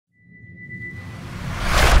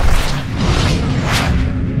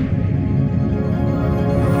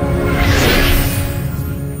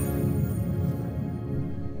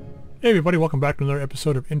Hey everybody, welcome back to another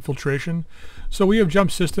episode of Infiltration. So we have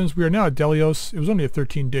jumped systems. We are now at Delios. It was only a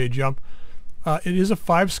 13-day jump. It is a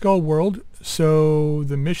 5-skull world, so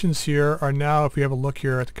the missions here are now, if we have a look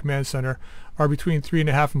here at the command center, are between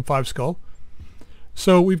 3.5 and 5 skull.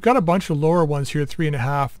 So we've got a bunch of lower ones here,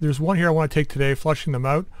 3.5. There's one here I want to take today, flushing them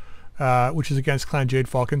out, which is against Clan Jade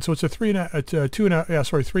Falcon. So it's a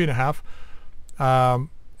 3.5.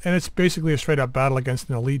 And it's basically a straight up battle against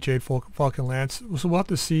an elite Jade Falcon Lance. So we'll have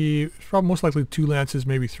to see, it's probably most likely 2 lances,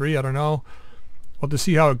 maybe 3, I don't know. We'll have to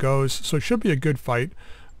see how it goes. So it should be a good fight.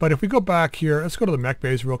 But if we go back here, let's go to the mech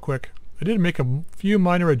bays real quick. I did make a few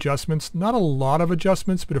minor adjustments, not a lot of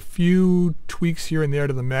adjustments, but a few tweaks here and there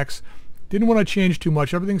to the mechs. Didn't want to change too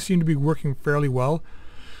much. Everything seemed to be working fairly well.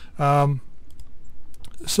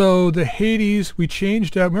 So the Hades, we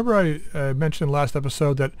changed out. Remember I mentioned in the last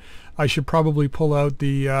episode that I should probably pull out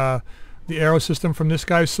the arrow system from this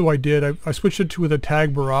guy, so I did. I switched it to the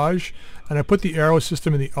tag barrage, and I put the arrow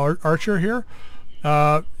system in the archer here,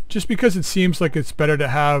 just because it seems like it's better to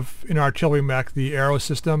have in artillery mech the arrow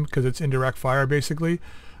system, because it's indirect fire basically,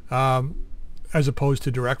 as opposed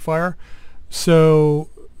to direct fire. So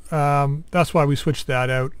that's why we switched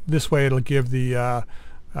that out. This way it'll give the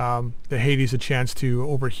Hades a chance to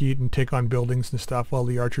overheat and take on buildings and stuff while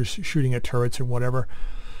the archer's shooting at turrets and whatever.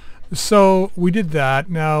 So we did that.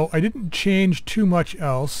 Now I didn't change too much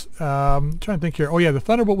else. I'm trying to think here. Oh yeah, the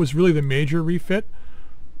Thunderbolt was really the major refit.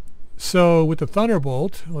 So with the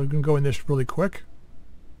Thunderbolt, we're going to go in this really quick.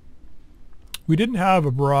 We didn't have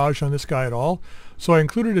a barrage on this guy at all, so I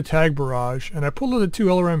included a tag barrage, and I pulled the 2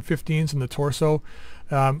 LRM-15s in the torso.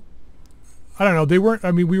 I don't know, they weren't,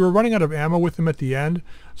 I mean, we were running out of ammo with them at the end,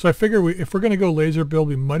 so I figure if we're going to go laser build,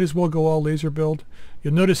 we might as well go all laser build.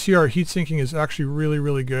 You'll notice here our heat sinking is actually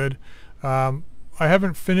really good. I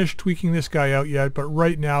haven't finished tweaking this guy out yet, but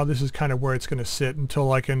right now this is kind of where it's going to sit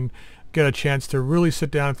until I can get a chance to really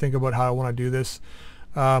sit down and think about how I want to do this.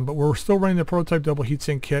 But we're still running the prototype double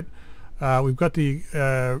heatsink kit. We've got the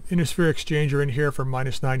Innosphere exchanger in here for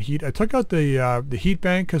 -9 heat. I took out the heat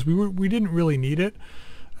bank because we didn't really need it.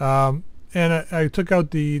 And I took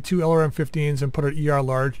out the 2 LRM-15s and put an ER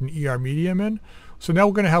large and ER medium in. So now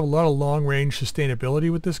we're going to have a lot of long-range sustainability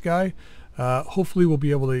with this guy. Hopefully we'll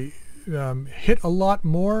be able to hit a lot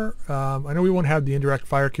more. I know we won't have the indirect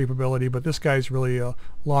fire capability, but this guy's really a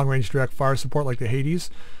long-range direct fire support like the Hades.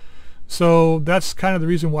 So that's kind of the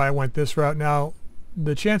reason why I went this route. Now,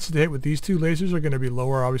 the chances to hit with these 2 lasers are going to be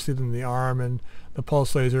lower, obviously, than the ARM and the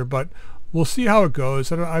pulse laser, but we'll see how it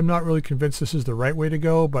goes. I'm not really convinced this is the right way to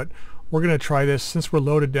go, but we're going to try this. Since we're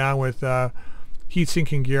loaded down with heat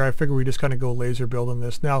sinking gear, I figure we just kind of go laser build on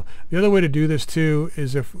this. Now, the other way to do this too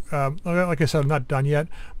is if, like I said, I'm not done yet,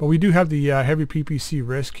 but we do have the heavy PPC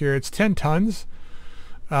risk here. It's 10 tons,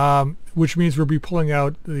 which means we'll be pulling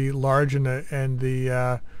out the large and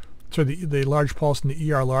the large pulse and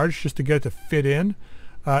the ER large just to get it to fit in.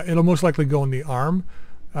 It'll most likely go in the arm.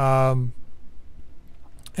 And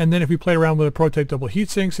then if we play around with the prototype double heat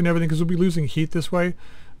sinks and everything, because we'll be losing heat this way,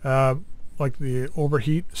 like the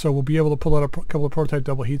overheat, so we'll be able to pull out a couple of prototype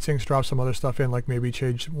double heat sinks, drop some other stuff in, like maybe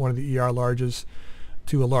change one of the ER larges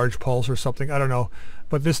to a large pulse or something. I don't know,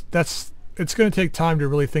 but it's going to take time to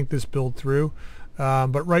really think this build through.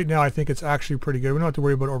 But right now I think it's actually pretty good. We don't have to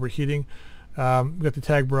worry about overheating. We've got the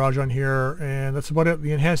tag barrage on here, and that's about it.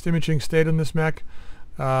 The enhanced imaging stayed on this mech.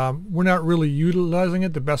 We're not really utilizing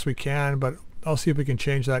it the best we can, but I'll see if we can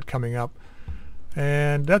change that coming up.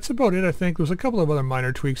 And that's about it, I think. There's a couple of other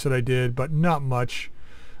minor tweaks that I did, but not much.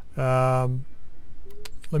 Let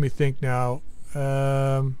me think now.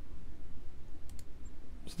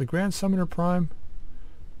 Is the Grand Summoner Prime?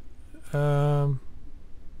 Oh,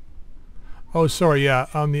 sorry, yeah,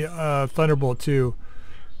 on the Thunderbolt 2.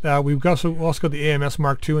 We've also got the AMS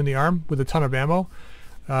Mark II in the arm with a ton of ammo.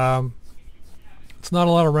 It's not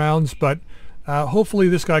a lot of rounds, but hopefully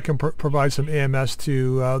this guy can provide some AMS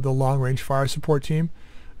to the long-range fire support team.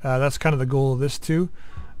 That's kind of the goal of this too.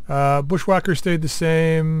 Bushwhacker stayed the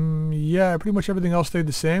same. Yeah, pretty much everything else stayed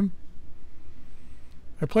the same.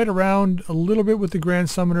 I played around a little bit with the Grand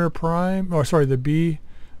Summoner Prime, or sorry, the B,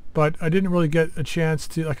 but I didn't really get a chance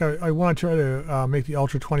to, like, I want to try to make the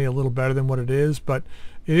Ultra 20 a little better than what it is, but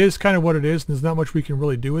it is kind of what it is, and there's not much we can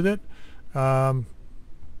really do with it.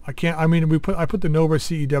 I put the Nova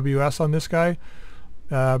CEWS on this guy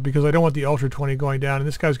because I don't want the Ultra 20 going down, and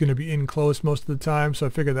this guy's going to be in close most of the time, so I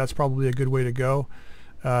figured that's probably a good way to go.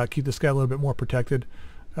 Keep this guy a little bit more protected.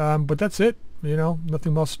 But that's it. You know,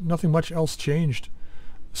 nothing much else changed.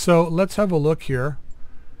 So let's have a look here.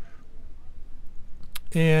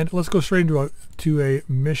 And let's go straight into a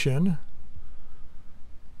mission.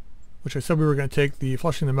 which I said we were going to take the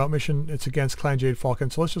Flushing Them Out mission. It's against Clan Jade Falcon,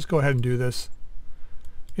 so let's just go ahead and do this.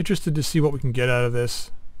 Interested to see what we can get out of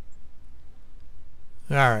this.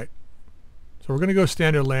 Alright. So we're going to go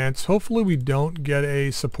standard lance. Hopefully we don't get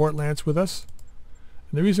a support lance with us.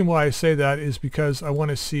 And the reason why I say that is because I want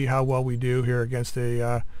to see how well we do here against a...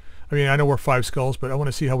 I mean, I know we're 5 skulls, but I want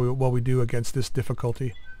to see how well we do against this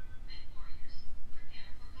difficulty.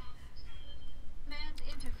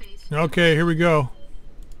 Okay, here we go.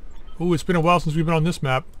 Ooh, it's been a while since we've been on this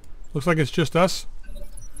map. Looks like it's just us.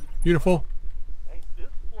 Beautiful.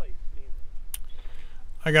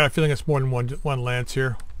 I got a feeling it's more than one lance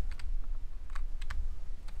here.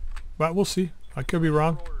 But we'll see. I could be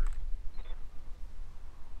wrong.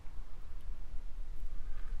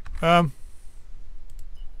 Copy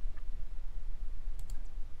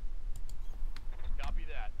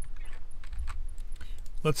that.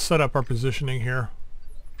 Let's set up our positioning here.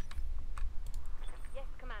 Yes,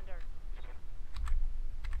 Commander.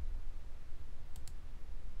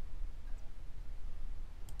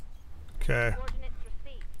 Okay.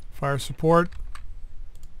 Fire support.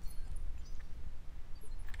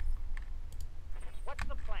 What's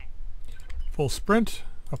the plan? Full sprint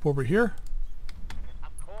up over here.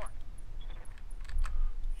 Of course.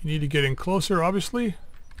 You need to get in closer, obviously.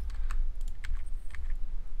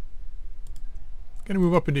 Gonna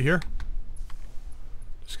move up into here.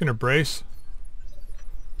 Just gonna brace.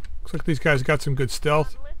 Looks like these guys got some good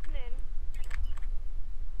stealth.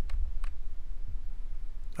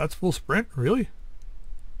 That's full sprint? Really?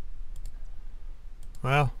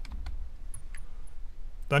 Well,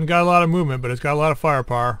 doesn't got a lot of movement, but it's got a lot of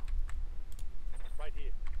firepower. Right here.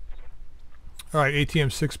 Alright,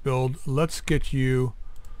 ATM 6 build. Let's get you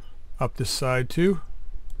up this side too.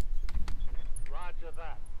 Roger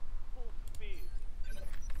that. Full speed.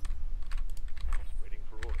 Waiting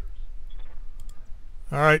for orders.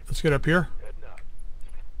 Alright, let's get up here. Heading out.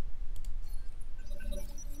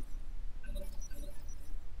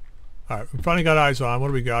 Alright, we finally got eyes on. What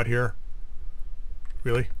do we got here?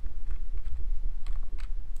 Really?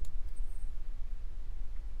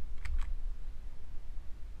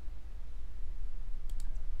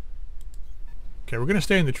 Okay, we're gonna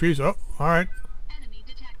stay in the trees. Oh, alright. Enemy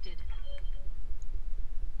detected.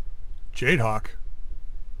 Jadehawk.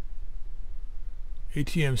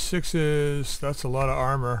 ATM 6s, that's a lot of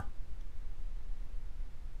armor.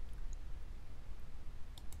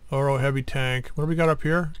 Oro heavy tank. What do we got up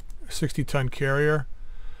here? 60-ton carrier.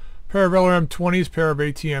 Pair of LRM 20s, pair of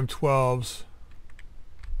ATM 12s.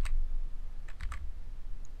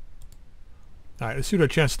 Alright, let's see what our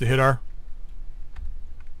chances to hit are.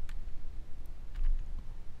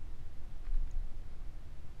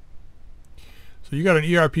 So you got an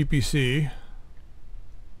ERPPC.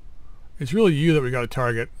 It's really you that we got to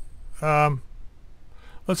target.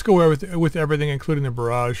 Let's go with everything, including the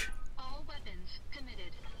barrage. All weapons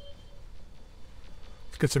committed.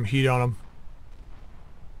 Let's get some heat on them.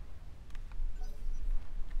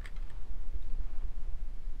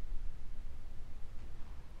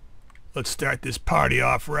 Let's start this party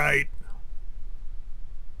off right.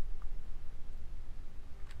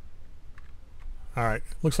 Alright,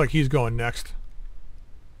 looks like he's going next.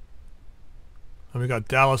 And we got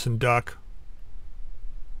Dallas and Duck.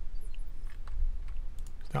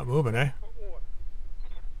 It's not moving, eh?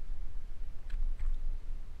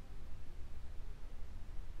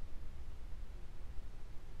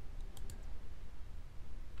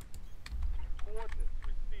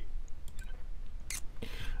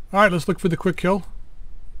 Alright, let's look for the quick kill.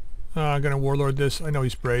 I'm going to Warlord this. I know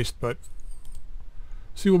he's braced, but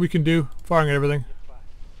see what we can do. Firing at everything.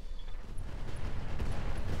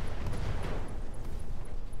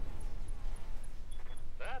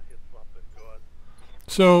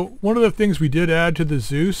 So one of the things we did add to the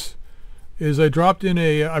Zeus is I bought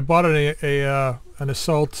an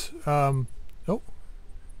assault. Oh,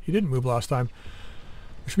 he didn't move last time,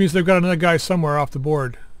 which means they've got another guy somewhere off the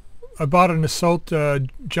board. I bought an assault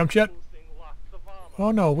jump jet.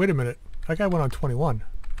 Oh no, wait a minute. That guy went on 21.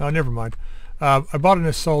 Oh, never mind. I bought an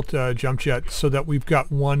assault jump jet so that we've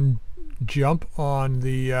got one jump on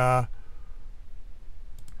the... let's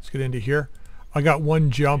get into here. I got one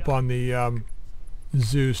jump on the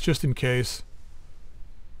Zeus just in case.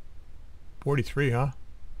 43, huh?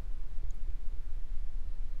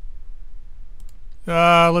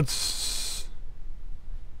 Let's...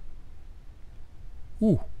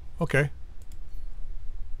 Ooh. Okay.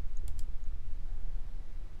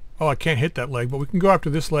 Oh, I can't hit that leg, but we can go after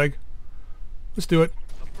this leg. Let's do it.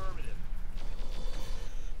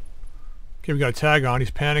 Okay, we got a tag on.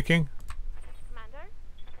 He's panicking. Commander?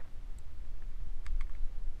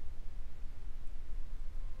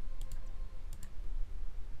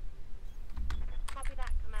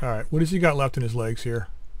 Alright, what has he got left in his legs here?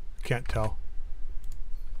 Can't tell.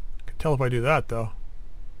 Can tell if I do that though.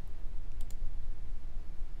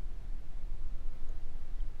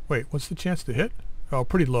 Wait, what's the chance to hit? Oh,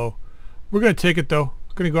 pretty low. We're gonna take it though.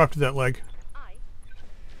 Gonna go after that leg. Aye.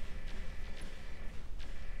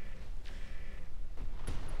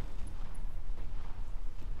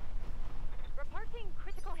 Reporting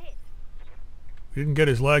critical hit. We didn't get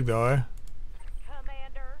his leg though, eh?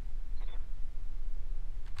 Commander.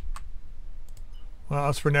 Well,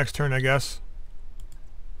 that's for next turn, I guess.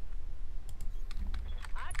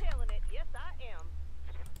 I'm telling it. Yes, I am.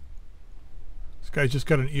 This guy's just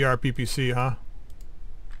got an ERPPC, huh?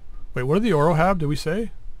 Wait, what did the Oro have? Did we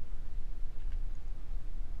say?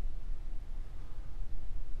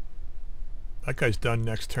 That guy's done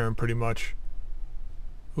next turn, pretty much.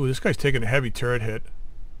 Ooh, this guy's taking a heavy turret hit.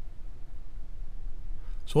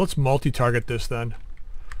 So let's multi-target this then.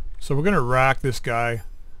 So we're gonna rack this guy,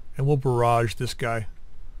 and we'll barrage this guy.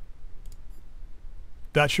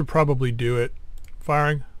 That should probably do it.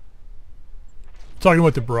 Firing. Talking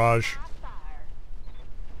about the barrage. I fire.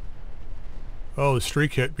 Oh, the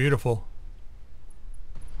streak hit. Beautiful.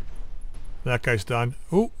 That guy's done.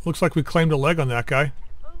 Ooh, looks like we claimed a leg on that guy.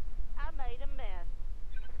 Oops, I made a mess.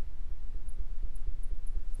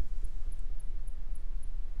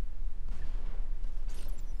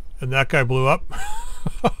 And that guy blew up.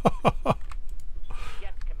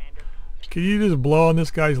 Yes, Commander. Can you just blow on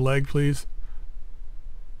this guy's leg, please?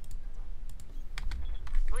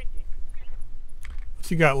 Sprinting. What's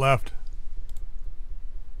he got left?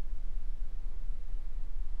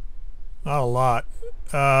 Not a lot.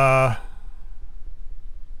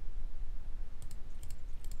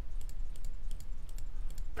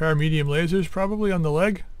 Paramedium lasers probably on the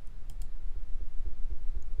leg.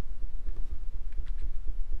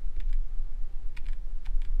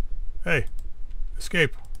 Hey,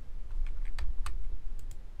 escape.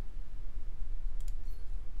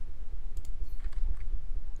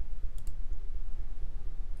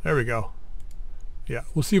 There we go. Yeah,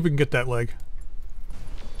 we'll see if we can get that leg.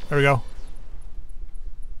 There we go.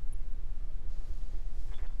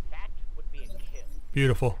 That would be a kill.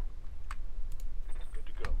 Beautiful. Good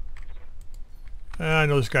to go. I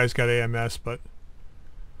know this guy's got AMS, but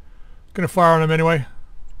gonna fire on him anyway.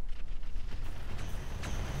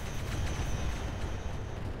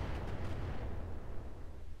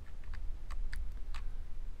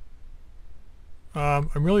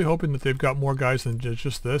 I'm really hoping that they've got more guys than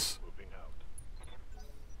just this. Moving out.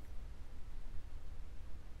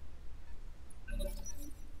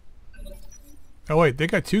 Oh wait, they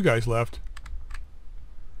got 2 guys left.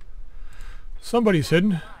 Somebody's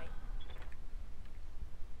hidden. Aye.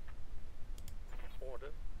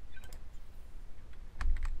 Order.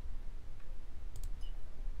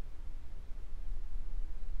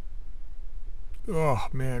 Oh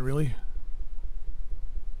man, really?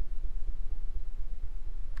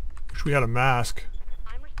 Wish we had a mask.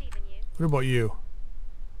 I'm receiving you. What about you?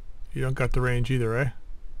 You don't got the range either, eh?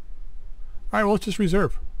 Alright, well let's just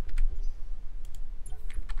reserve.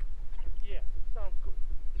 Yeah, sounds good.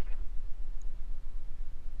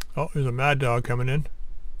 Oh, there's a mad dog coming in.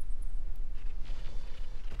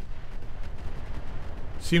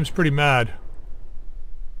 Seems pretty mad.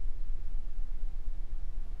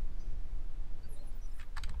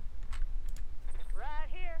 Right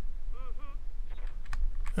here.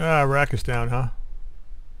 Mm-hmm. Ah, rack us down, huh?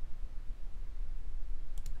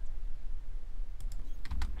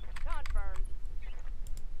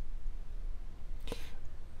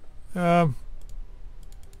 Confirmed.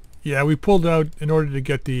 Yeah, we pulled out in order to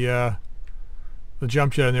get the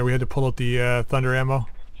jump jet in there. We had to pull out the thunder ammo.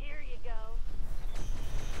 Here you go.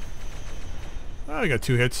 I got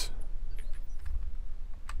 2 hits.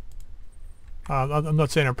 I'm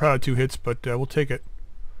not saying I'm proud of 2 hits, but we'll take it.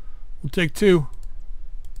 We'll take 2.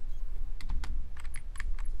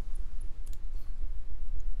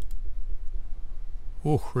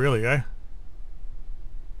 Ooh, really, eh?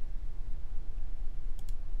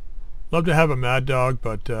 Love to have a mad dog,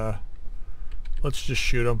 but let's just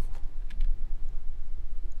shoot him.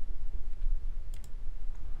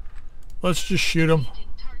 Let's just shoot him. Engaging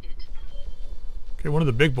target. Okay, one of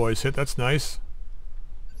the big boys hit. That's nice.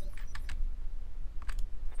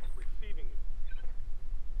 Receiving you.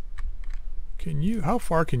 Can you? How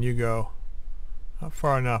far can you go? Not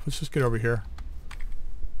far enough. Let's just get over here.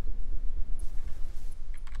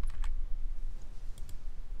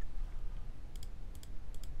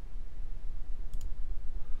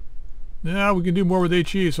 Yeah, we can do more with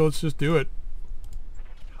HE, so let's just do it.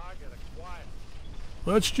 Target acquired.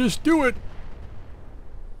 Let's just do it.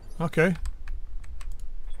 Okay.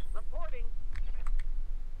 Reporting.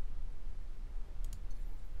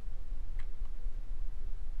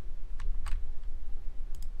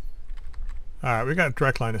 Alright, we got a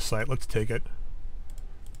direct line of sight. Let's take it.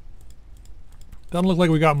 Doesn't look like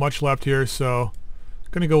we got much left here, so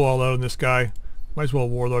gonna go all out on this guy. Might as well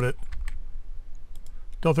warlord it.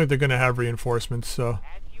 Don't think they're gonna have reinforcements, so.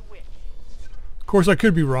 As you wish. Of course, I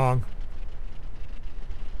could be wrong.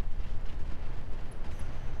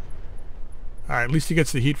 Alright, at least he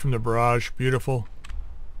gets the heat from the barrage. Beautiful.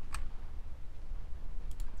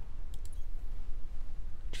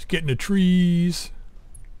 Just getting the trees.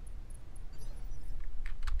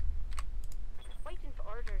 Waiting for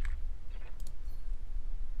orders.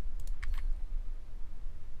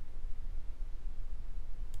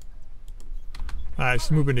 Alright,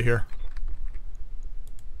 let's move into here.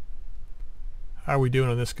 How are we doing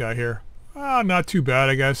on this guy here? Ah, not too bad,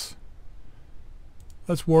 I guess.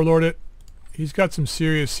 Let's warlord it. He's got some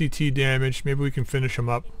serious CT damage. Maybe we can finish him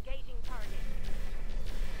up. Engaging target.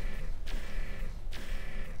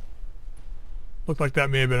 Looked like that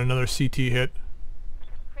may have been another CT hit.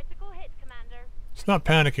 Critical hit, Commander. It's not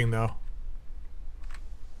panicking though.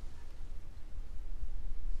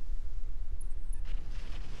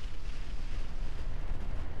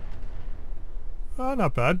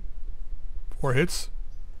 Not bad. 4 hits.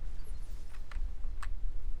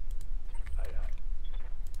 Aye, aye.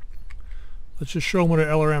 Let's just show him what an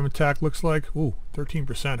LRM attack looks like. Ooh,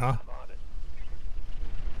 13%, huh? I'm on it.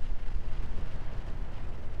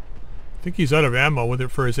 I think he's out of ammo with it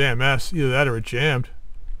for his AMS. Either that or it jammed.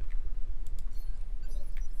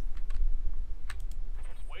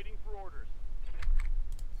 Waiting for orders.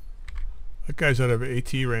 That guy's out of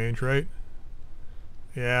AT range, right?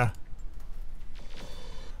 Yeah.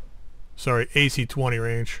 Sorry, AC-20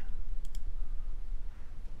 range.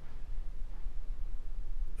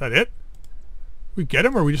 That it? We get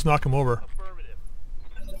him or we just knock him over? Affirmative.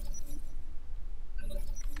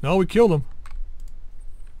 No, we killed him.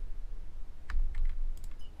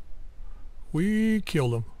 We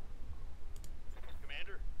killed him.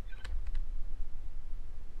 Commander.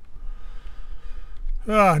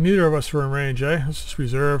 Ah, neither of us were in range, eh? Let's just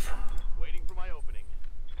reserve. Waiting for my opening.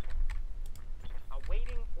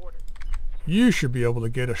 Awaiting orders. You should be able to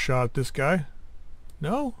get a shot at this guy.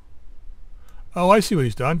 No? Oh, I see what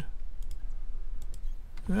he's done.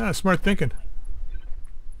 Yeah, smart thinking.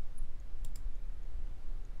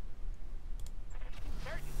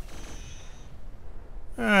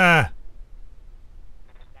 Ah,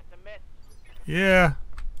 That's a miss. yeah.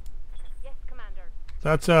 Yes, Commander.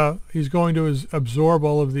 That's he's going to absorb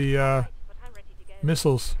all of the But I'm ready to go.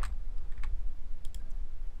 missiles.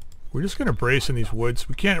 We're just gonna brace in these woods.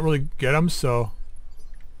 We can't really get them, so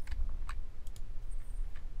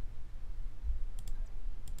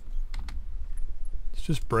let's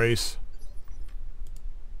just brace.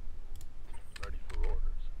 Ready for orders.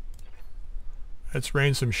 Let's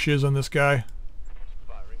rain some shiz on this guy.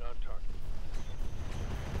 Firing on target.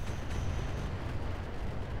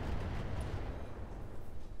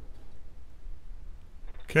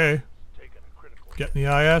 Okay, Taking a critical hit. getting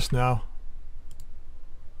the IS now.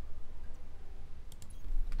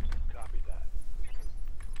 Copy that.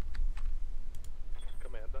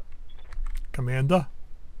 Commander. Commander.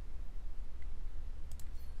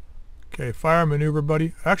 Okay, fire maneuver,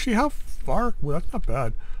 buddy. Actually, how far? Well, that's not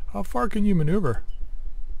bad. How far can you maneuver?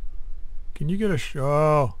 Can you get a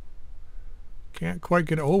oh, can't quite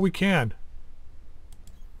get. Oh, we can.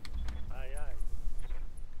 Aye, aye.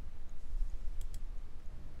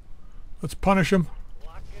 Let's punish him.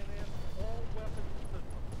 Locking in all weapons systems.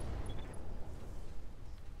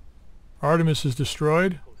 Artemis is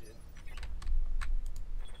destroyed. Critical hit.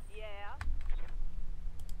 Yeah.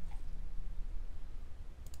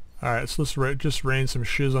 All right, so let's just rain some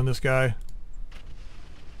shiz on this guy.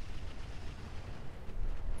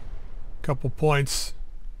 Couple points.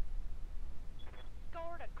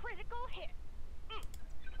 Scored a critical hit.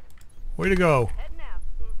 Way to go. Heading out.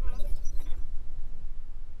 Mm-hmm.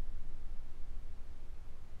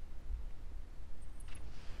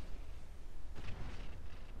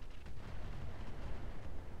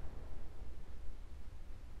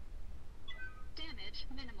 Damage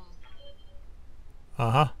minimal.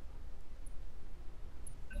 Uh-huh.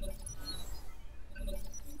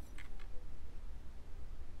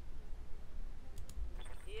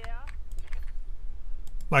 Yeah.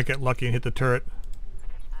 Might get lucky and hit the turret.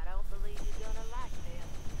 I don't believe you're gonna like this.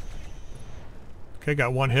 Okay,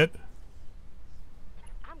 got one hit.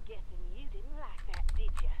 I'm guessing you didn't like that, did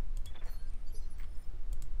ya?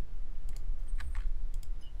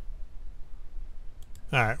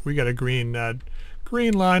 All right, we got a green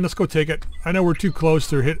line. Let's go take it. I know we're too close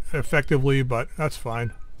to hit effectively, but that's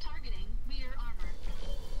fine. Targeting rear armor.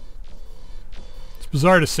 It's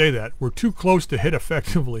bizarre to say that. We're too close to hit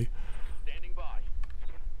effectively. Standing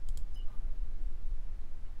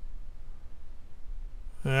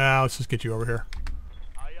let's just get you over here.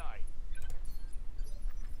 Aye, aye.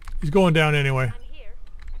 He's going down anyway. I'm here.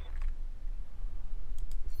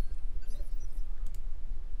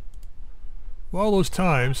 Well, all those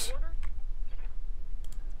times Orders?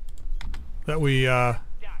 that we Done.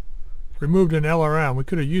 removed an LRM, we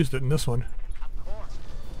could have used it in this one. Of course.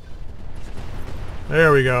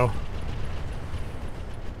 There we go.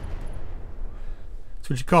 That's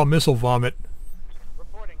what you call missile vomit.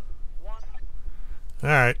 Reporting. One.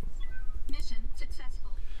 Alright. Mission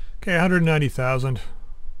successful. Okay, 190,000.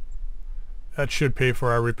 That should pay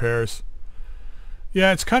for our repairs.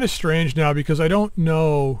 Yeah, it's kind of strange now because I don't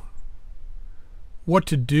know what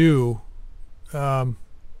to do.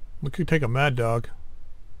 We could take a Mad Dog.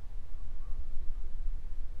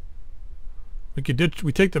 We could ditch.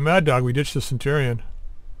 We take the Mad Dog. We ditch the Centurion.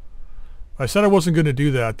 I said I wasn't going to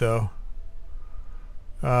do that though.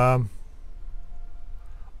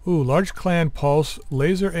 Ooh, large clan pulse,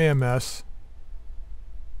 laser AMS.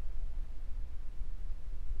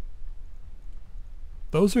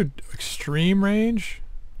 Those are extreme range.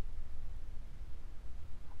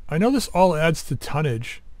 I know this all adds to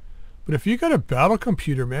tonnage, but if you got a battle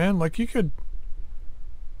computer, man, like you could...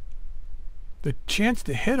 The chance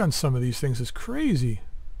to hit on some of these things is crazy.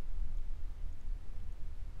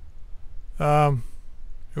 Ooh,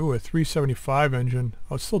 a 375 engine.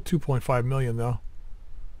 Oh, it's still 2.5 million though.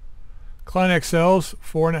 Clan XLs,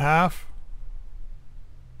 4.5.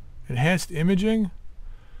 Enhanced imaging.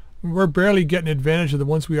 We're barely getting advantage of the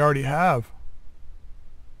ones we already have.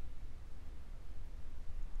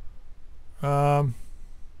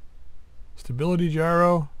 Stability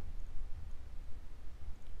gyro.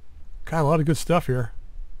 Got a lot of good stuff here.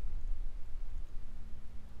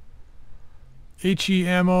 HE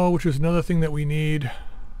ammo, which is another thing that we need.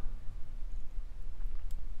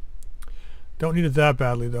 Don't need it that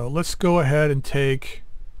badly though. Let's go ahead and take...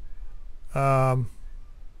 I'm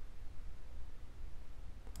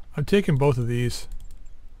taking both of these.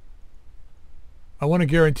 I want to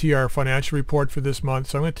guarantee our financial report for this month,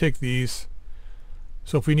 so I'm going to take these.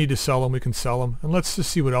 So if we need to sell them, we can sell them. And let's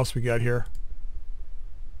just see what else we got here.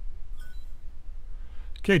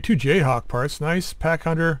 Okay, 2 Jayhawk parts. Nice. Pack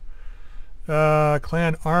Hunter.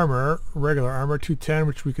 Clan armor. Regular armor. 210,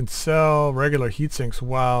 which we can sell. Regular heatsinks.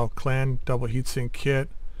 Wow. Clan double heatsink kit.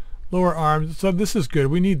 Lower arms. So this is good.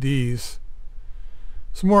 We need these.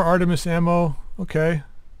 Some more Artemis ammo. Okay.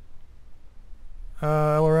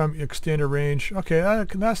 LRM extender range. Okay,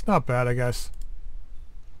 that's not bad, I guess.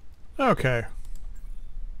 Okay.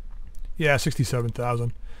 Yeah,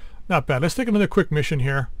 67,000. Not bad. Let's take another quick mission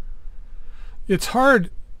here. It's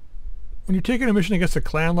hard when you're taking a mission against a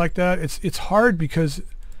clan like that. It's hard because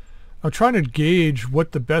I'm trying to gauge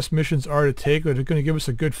what the best missions are to take that are going to give us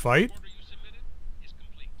a good fight.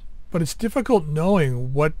 But it's difficult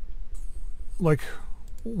knowing what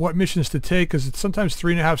missions to take, because it's sometimes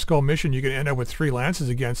 3.5 skull mission you can end up with 3 lances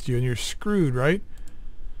against you and you're screwed, right?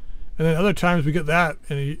 And then other times we get that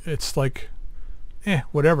and it's like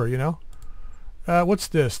whatever, you know. What's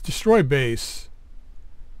this? Destroy base.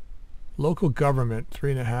 Local government,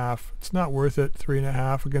 3.5. It's not worth it.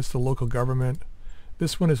 3.5 against the local government.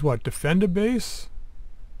 This one is what? Defend a base?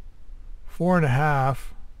 4.5.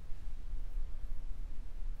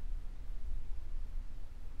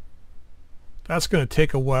 That's going to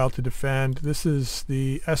take a while to defend. This is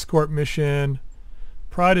the escort mission.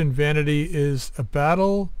 Pride and Vanity is a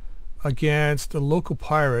battle against the local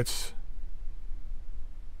pirates.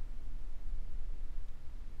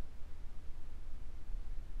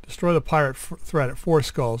 Destroy the pirate threat at 4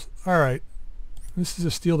 skulls. Alright. This is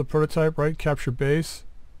a steal the prototype, right? Capture base.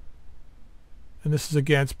 And this is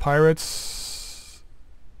against pirates.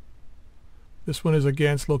 This one is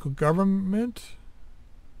against local government.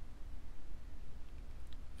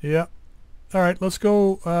 Yeah. Alright, let's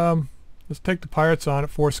go. Let's take the pirates on at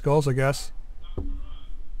 4 skulls, I guess.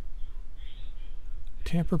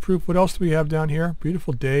 Tamper-proof. What else do we have down here?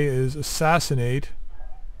 Beautiful day is assassinate.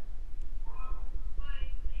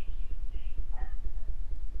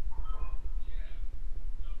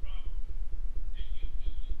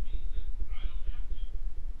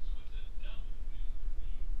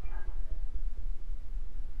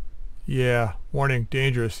 Yeah, warning,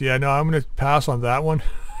 dangerous. Yeah, no, I'm going to pass on that one.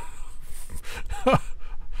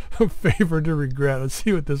 Favor to regret. Let's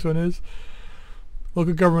see what this one is.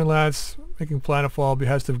 Local government lands making planetfall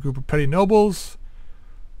behest of a group of petty nobles.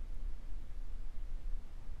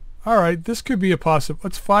 Alright, this could be a possible...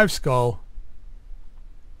 It's 5 skull.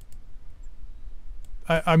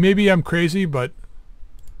 Maybe I'm crazy, but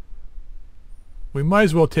we might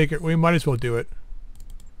as well take it. We might as well do it.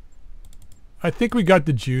 I think we got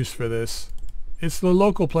the juice for this. It's the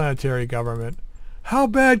local planetary government. How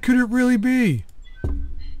bad could it really be? Command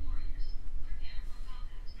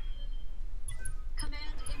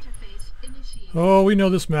interface initiated. Oh, we know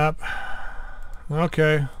this map.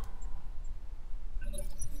 Okay. The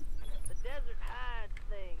desert hides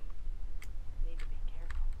things. Need to be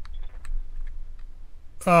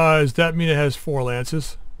careful. Does that mean it has 4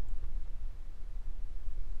 lances?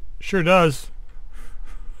 Sure does.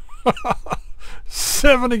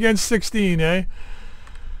 7 against 16, eh?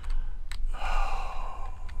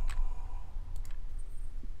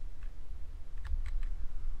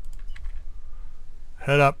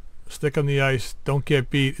 Head up. Stick on the ice. Don't get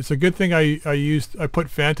beat. It's a good thing I put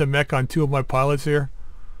Phantom Mech on 2 of my pilots here.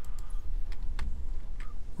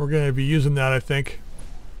 We're going to be using that, I think.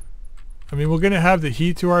 I mean, we're going to have the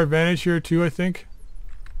heat to our advantage here too, I think.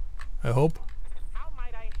 I hope. How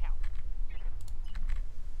might I help?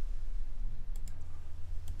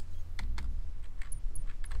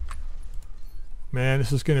 Man,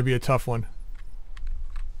 this is going to be a tough one.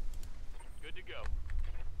 Good to go.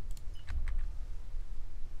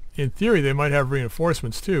 In theory, they might have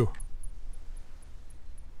reinforcements too.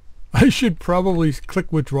 I should probably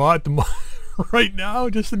click withdraw at the right now,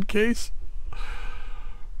 just in case.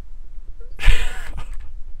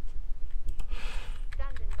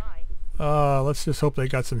 Standing by. Let's just hope they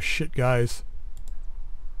got some shit guys.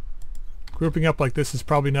 Grouping up like this is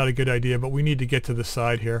probably not a good idea, but we need to get to the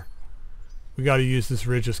side here. We got to use this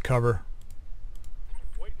ridge as cover.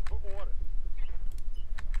 Waiting for order.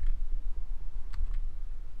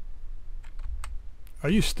 Are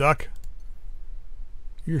you stuck?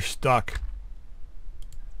 You're stuck.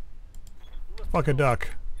 Fuck a duck.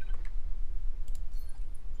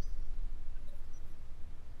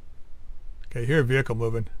 Okay, here a vehicle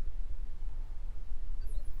moving.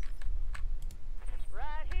 Right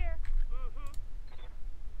here.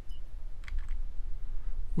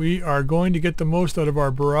 We are going to get the most out of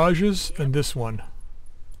our barrages and this one.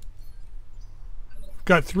 We've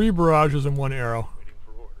got 3 barrages and 1 arrow. Waiting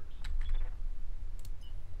for orders.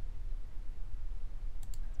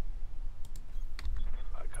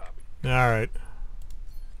 I copy. Alright.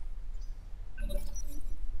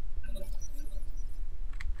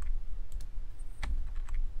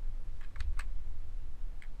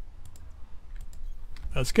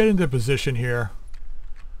 Let's get into position here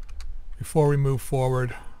before we move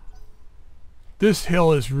forward. This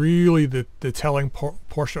hill is really the telling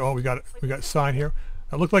portion. Oh, we got sign here.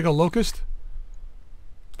 That looked like a locust.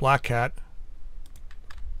 Black cat.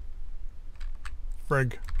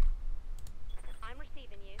 Frig. I'm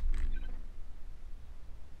receiving you.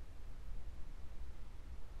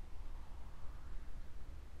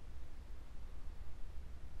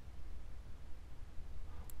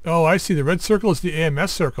 Oh, I see. The red circle is the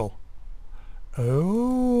AMS circle.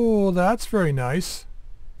 Oh, that's very nice.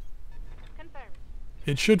 Confirmed.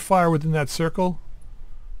 It should fire within that circle.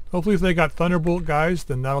 Hopefully if they got Thunderbolt guys,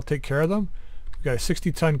 then that'll take care of them. We've got a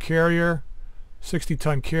 60-ton carrier,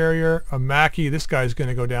 60-ton carrier, a Mackie. This guy's going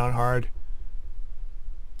to go down hard.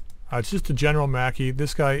 It's just a general Mackie.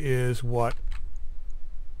 This guy is what?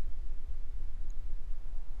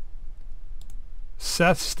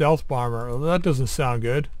 Seth Stealth Bomber. Well, that doesn't sound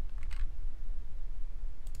good.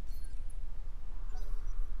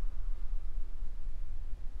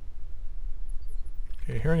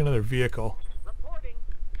 Okay, hearing another vehicle. Reporting.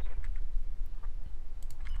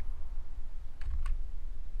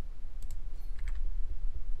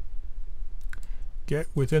 Get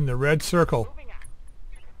within the red circle. Moving out.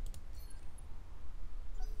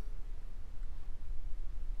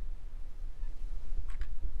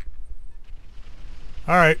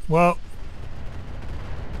 Alright, well,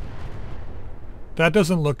 that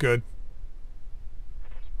doesn't look good.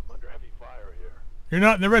 I'm under heavy fire here. You're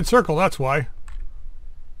not in the red circle, that's why.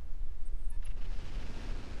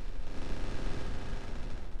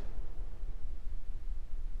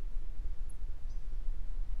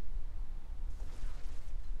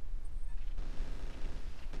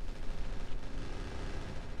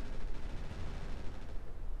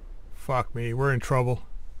 Fuck me, we're in trouble.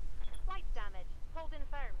 Flight damage. Hold in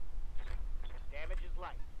firm. Damage is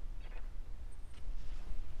light.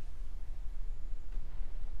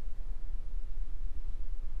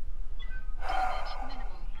 Minimal.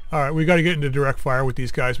 Alright, we got to get into direct fire with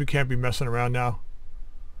these guys. We can't be messing around now.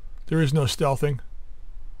 There is no stealthing.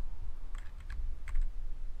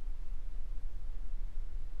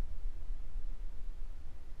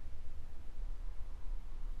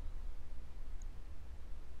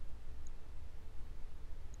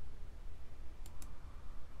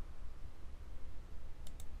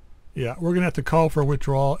 Yeah, we're going to have to call for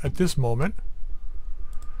withdrawal at this moment.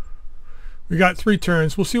 We got 3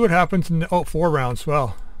 turns. We'll see what happens in the, 4 rounds.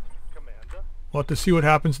 Well, Commander. we'll have to see what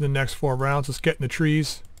happens in the next 4 rounds. Let's get in the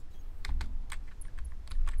trees.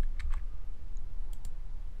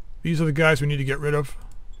 These are the guys we need to get rid of.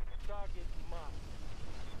 Target marked.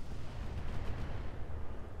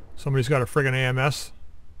 Somebody's got a friggin' AMS.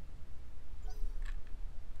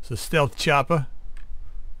 It's a stealth chopper.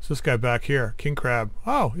 It's this guy back here, King Crab.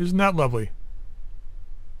 Oh, isn't that lovely?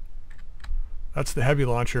 That's the heavy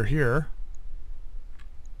launcher here.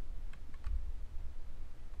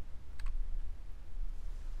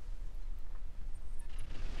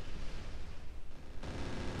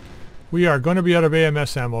 We are going to be out of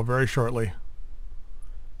AMS ammo very shortly.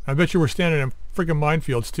 I bet you we're standing in friggin'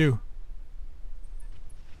 minefields too.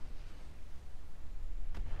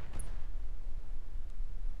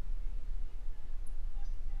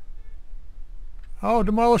 Oh,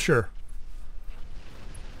 Demolisher.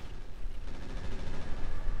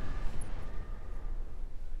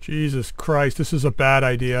 Jesus Christ, this is a bad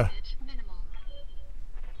idea. Damage minimal.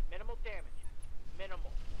 Minimal damage.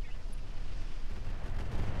 Minimal.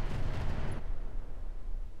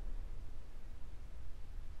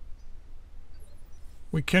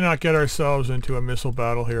 We cannot get ourselves into a missile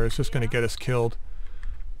battle here. It's just going to get us killed.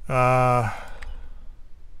 I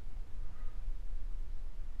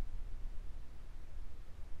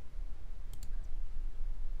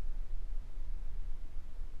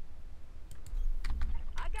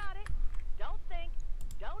got it. Don't think.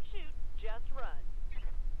 Don't shoot. Just run.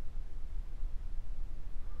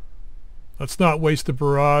 Let's not waste the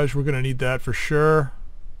barrage. We're going to need that for sure.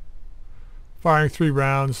 Firing 3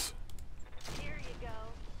 rounds. Here you go.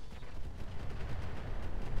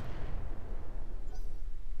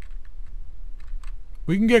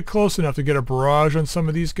 We can get close enough to get a barrage on some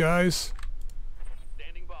of these guys.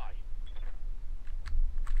 Standing by.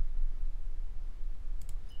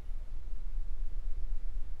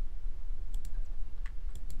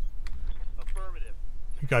 Affirmative.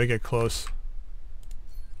 We got to get close.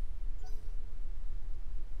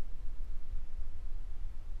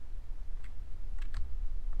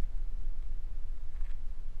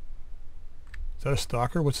 Is that a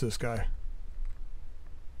stalker? What's this guy?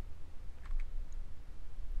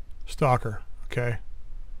 Stalker. Okay.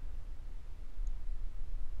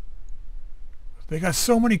 They got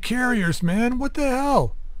so many carriers, man. What the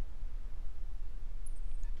hell?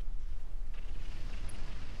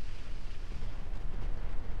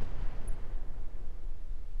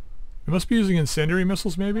 They must be using incendiary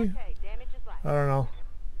missiles, maybe? Okay, damage is light. I don't know.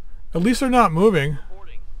 At least they're not moving.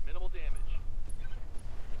 Reporting. Minimal damage.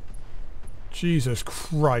 Jesus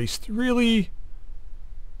Christ. Really?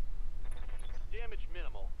 Damage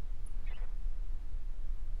minimal.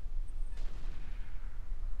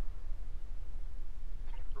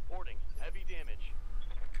 Reporting. Heavy damage.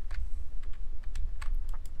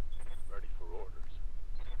 Ready for orders.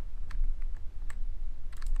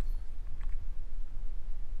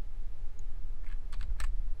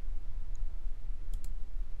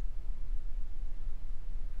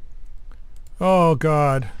 Oh,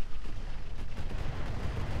 God.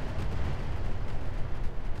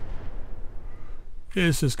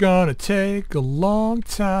 This is gonna take a long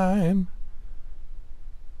time.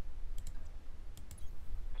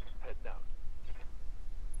 Head down.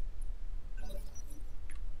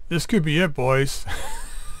 This could be it, boys.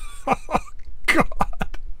 Oh, God.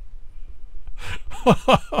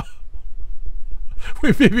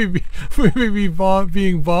 We may be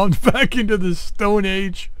being bombed back into the Stone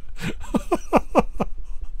Age.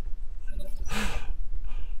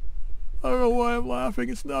 I don't know why I'm laughing.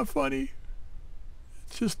 It's not funny.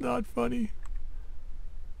 It's just not funny.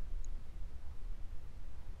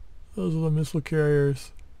 Those are the missile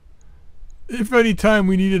carriers. If any time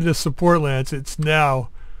we needed a support lance, it's now.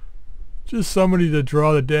 Just somebody to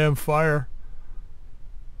draw the damn fire.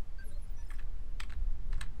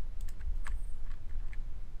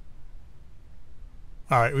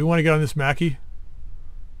 Alright, we want to get on this Mackie.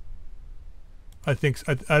 I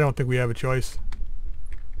don't think we have a choice.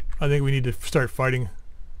 I think we need to start fighting.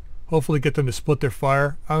 Hopefully get them to split their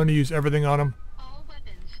fire. I'm going to use everything on them. All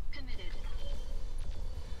weapons committed.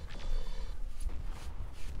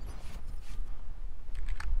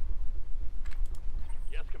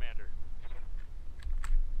 Yes, Commander.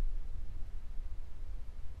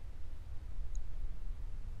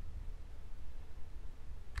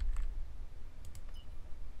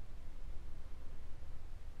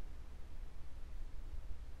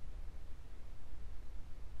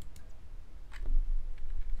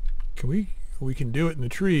 We can do it in the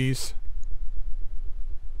trees.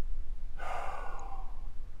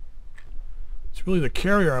 It's really the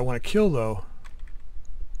carrier I want to kill, though.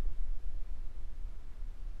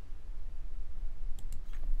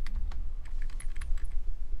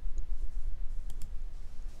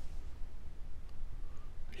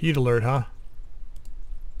 Heat alert, huh?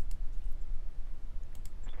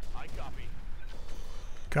 I copy.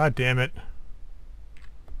 God damn it.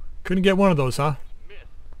 Couldn't get one of those, huh? Miss.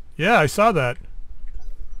 Yeah, I saw that.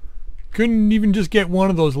 Couldn't even just get one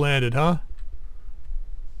of those landed, huh?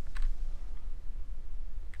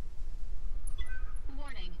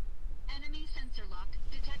 Warning. Enemy sensor lock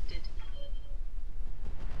detected.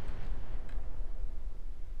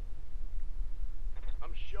 I'm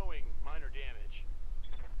showing minor damage.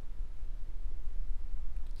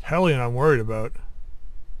 Hellion I'm worried about.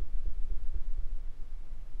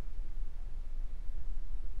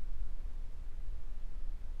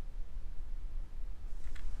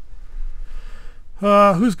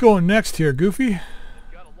 Who's going next here? Goofy?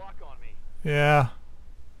 Got a lock on me. Yeah.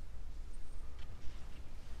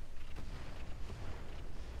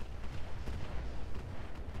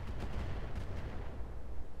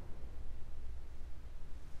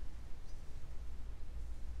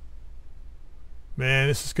 Man,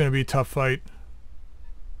 this is going to be a tough fight.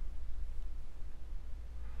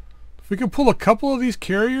 If we can pull a couple of these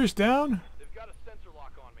carriers down, They've got a sensor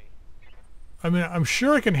lock on me. I mean, I'm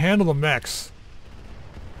sure I can handle the mechs.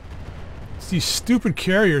 It's these stupid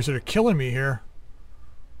carriers that are killing me here.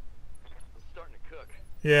 I'm starting to cook.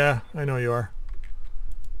 Yeah, I know you are.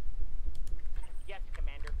 Yes,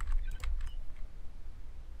 Commander.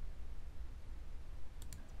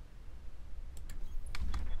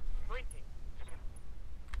 Sprinting.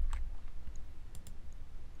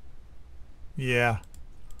 Yeah.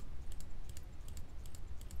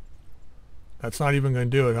 That's not even going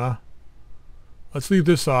to do it, huh? Let's leave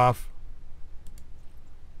this off.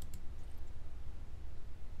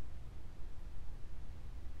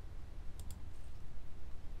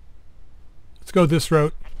 Let's go this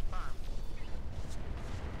route. Confirmed.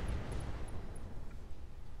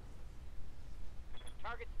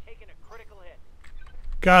 Target's taking a critical hit.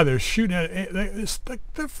 God, they're shooting at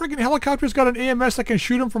the friggin' helicopter's got an AMS that can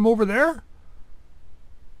shoot him from over there?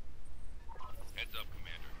 Heads up,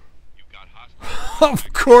 Commander. You've got hostiles.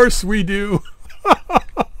 Of course we do.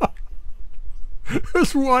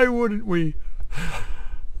 That's why wouldn't we?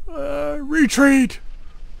 Retreat!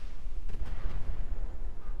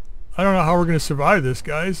 I don't know how we're going to survive this,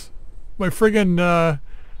 guys. My friggin'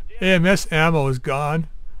 AMS ammo is gone.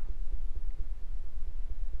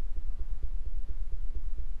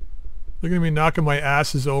 They're going to be knocking my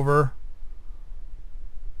asses over.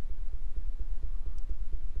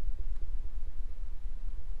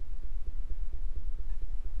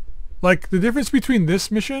 Like, the difference between this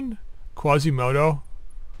mission, Quasimodo,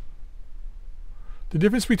 the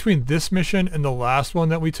difference between this mission and the last one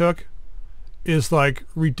that we took is like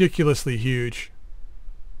ridiculously huge.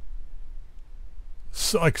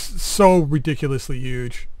 So ridiculously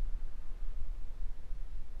huge.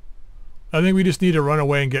 I think we just need to run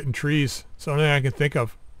away and get in trees. It's the only thing I can think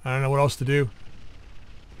of. I don't know what else to do.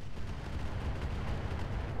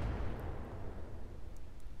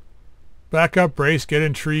 Back up, brace, get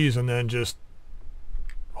in trees, and then just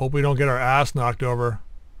hope we don't get our ass knocked over.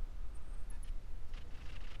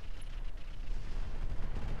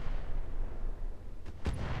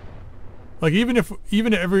 Like if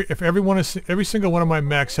every single one of my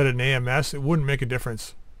mechs had an AMS, it wouldn't make a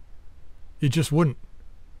difference. It just wouldn't.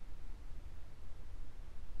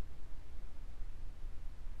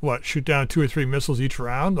 What, shoot down 2 or 3 missiles each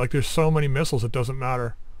round? Like, there's so many missiles it doesn't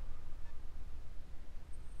matter.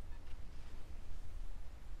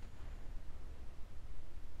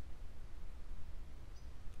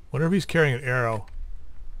 Wonder if he's carrying an arrow.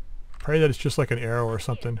 Pray that it's just like an arrow or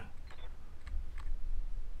something.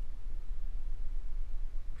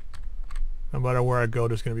 No matter where I go,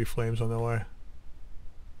 there's going to be flames on the way.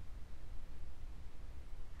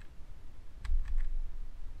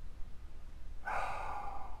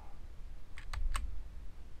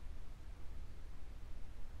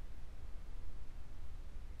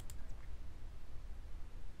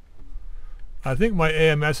 I think my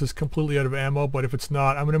AMS is completely out of ammo, but if it's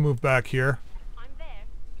not, I'm going to move back here. I'm there.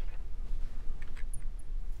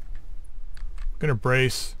 I'm going to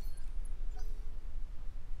brace.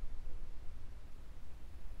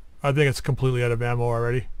 I think it's completely out of ammo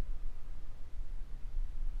already.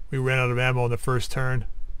 We ran out of ammo in the first turn.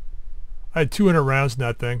 I had 200 rounds in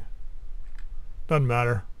that thing. Doesn't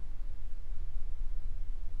matter.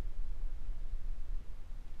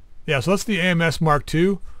 Yeah, so that's the AMS Mark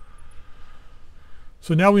II.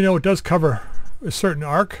 So now we know it does cover a certain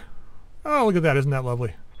arc. Oh, look at that. Isn't that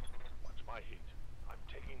lovely? Watch my heat. I'm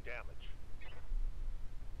taking damage.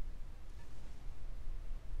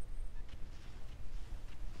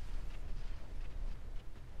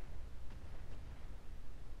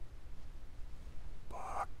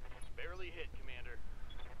 Fuck.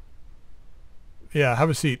 Yeah, have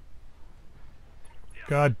a seat.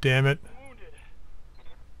 God damn it. Wounded.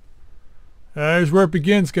 There's where it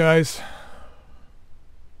begins, guys.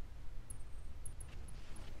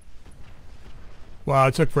 Wow,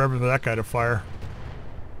 it took forever for that guy to fire.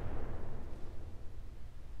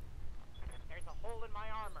 There's a hole in my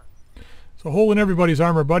armor. It's a hole in everybody's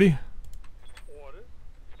armor, buddy. Orders.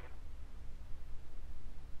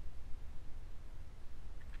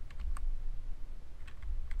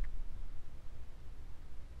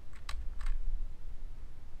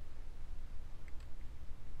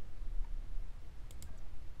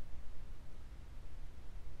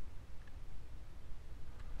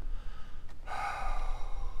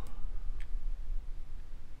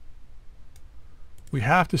 We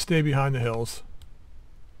have to stay behind the hills.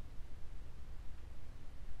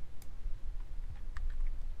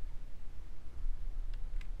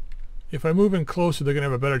 If I move in closer, they're going to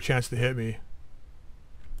have a better chance to hit me.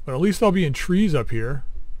 But at least I'll be in trees up here.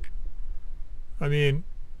 I mean...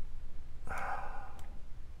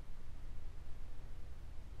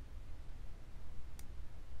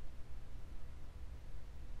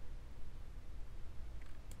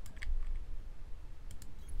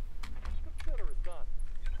 Consider it done.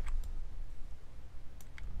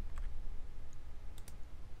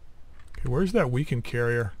 Okay, where's that weakened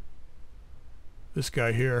carrier? This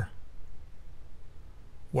guy here.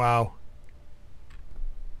 Wow.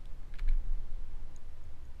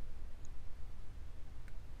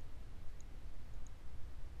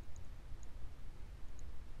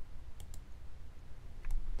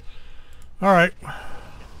 All right.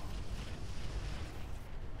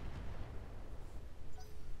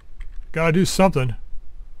 Gotta do something.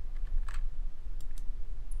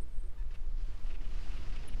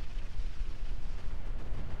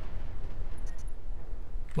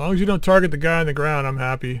 As long as you don't target the guy on the ground, I'm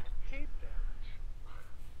happy. Heat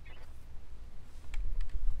damage.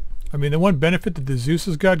 I mean, the one benefit that the Zeus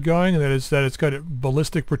has got going, and that is that it's got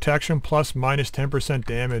ballistic protection plus minus 10%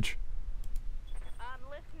 damage. I'm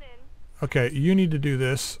listening. Okay, you need to do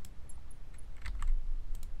this.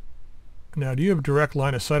 Now, do you have a direct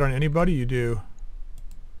line of sight on anybody? You do.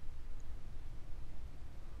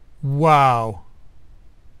 Wow.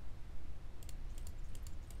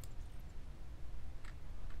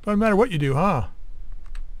 Doesn't matter what you do, huh?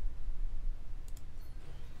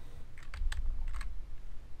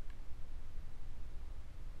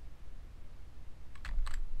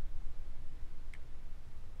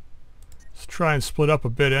 Let's try and split up a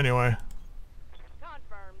bit anyway.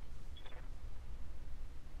 Confirmed.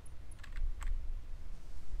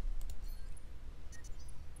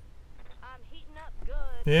 I'm heating up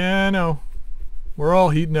good. Yeah, I know. We're all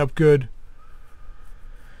heating up good.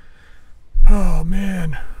 Oh,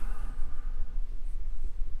 man.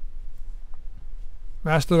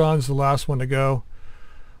 Mastodon's the last one to go.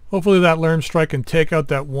 Hopefully that Lerm strike can take out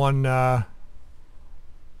that one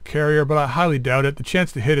carrier, but I highly doubt it. The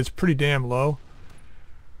chance to hit is pretty damn low.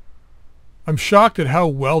 I'm shocked at how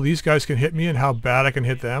well these guys can hit me and how bad I can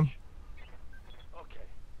hit them. Okay.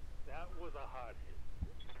 That was a hard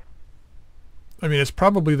hit. I mean, it's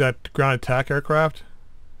probably that ground attack aircraft.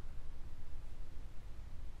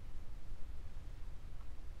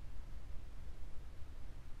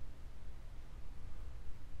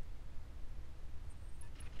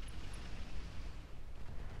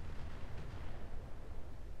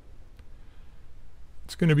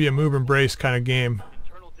 It's going to be a move and brace kind of game.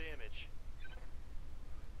 Internal damage.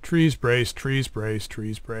 Trees brace, trees brace,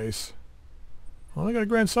 trees brace. Well, I got a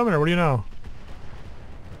Grand Summoner. What do you know?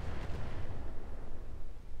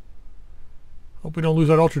 Hope we don't lose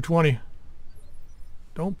that Ultra 20.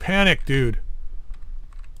 Don't panic, dude.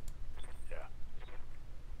 Yeah.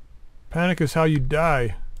 Panic is how you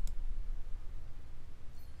die.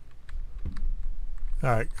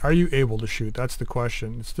 Alright, are you able to shoot? That's the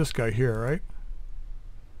question. It's this guy here, right?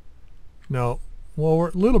 No. Well, we're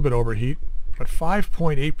a little bit overheat, but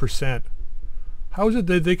 5.8%. How is it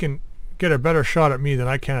that they can get a better shot at me than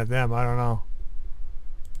I can at them? I don't know.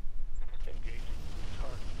 Engaging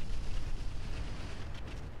target.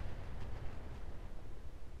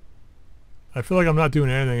 I feel like I'm not doing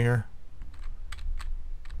anything here.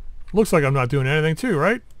 Looks like I'm not doing anything too,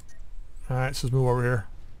 right? Alright, so let's move over here.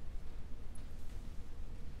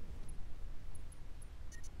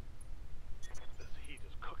 This heat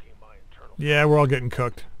is cooking my internal. Yeah, we're all getting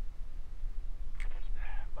cooked.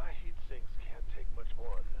 My heat sinks can't take much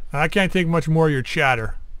more of this. I can't take much more of your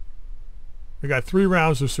chatter. We got 3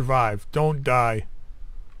 rounds to survive. Don't die.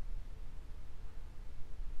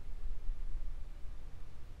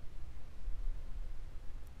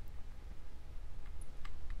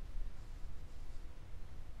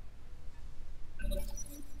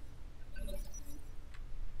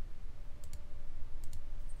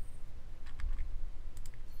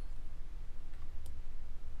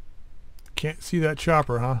 Can't see that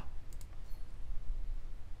chopper, huh?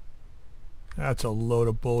 That's a load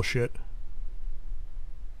of bullshit.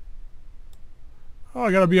 Oh,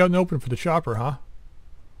 I gotta be out in the open for the chopper, huh?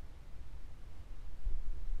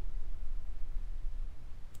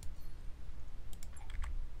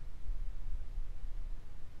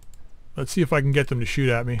 Let's see if I can get them to shoot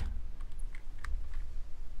at me.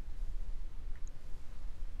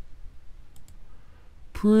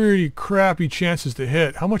 Pretty crappy chances to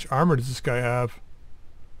hit. How much armor does this guy have?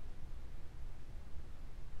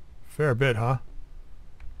 Fair bit, huh?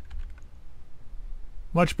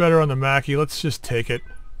 Much better on the Mackie. Let's just take it.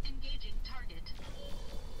 Engaging target.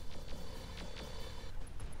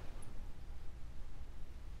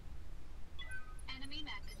 Enemy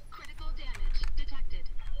mech. Critical damage detected.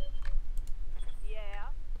 Yeah.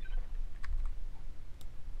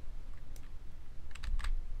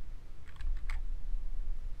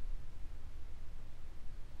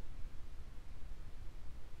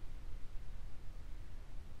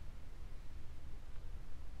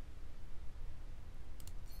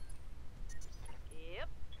 Yep.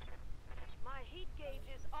 My heat gauge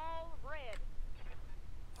is all red.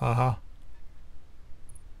 Uh-huh.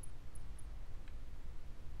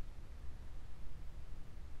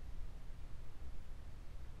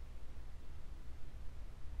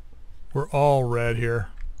 We're all red here.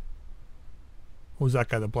 What was that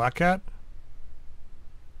guy, the Black Cat?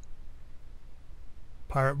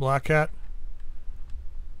 Pirate Black Cat?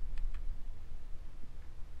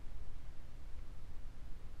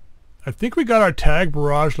 I think we got our tag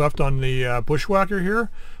barrage left on the bushwhacker here,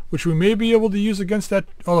 which we may be able to use against that.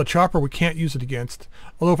 Oh, the chopper we can't use it against.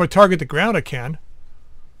 Although if I target the ground I can.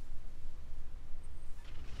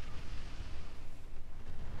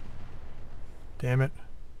 Damn it.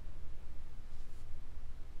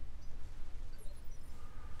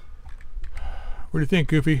 What do you think,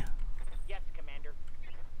 Goofy? Yes, Commander.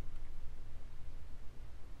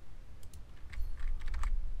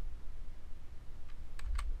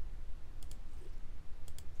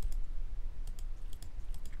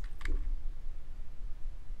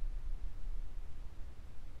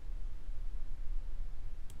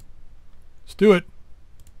 Let's do it.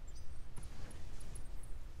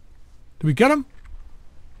 Did we get him?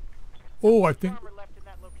 Oh, I think Armor left in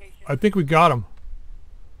that location. we got him.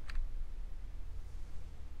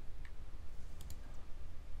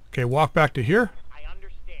 Okay, walk back to here. I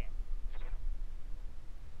understand.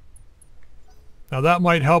 Now that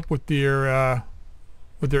might help with their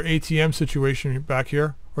ATM situation back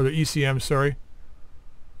here, or their ECM, sorry.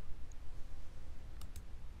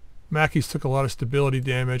 Mackey's took a lot of stability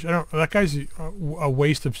damage. That guy's a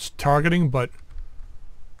waste of targeting, but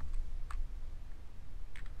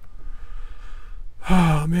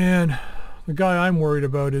oh man, the guy I'm worried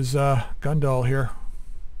about is Gundall here,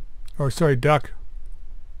 or sorry, Duck.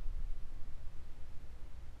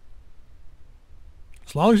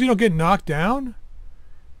 As long as you don't get knocked down,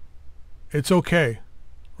 it's okay,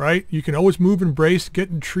 right? You can always move and brace, get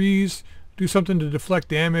in trees, do something to deflect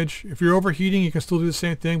damage. If you're overheating, you can still do the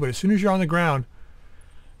same thing, but as soon as you're on the ground,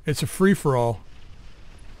 it's a free-for-all.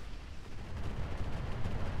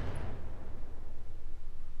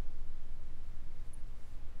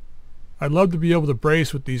 I'd love to be able to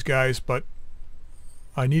brace with these guys, but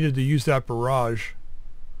I needed to use that barrage.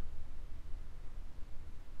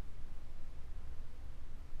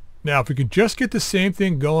 Now, if we could just get the same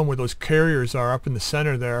thing going where those carriers are up in the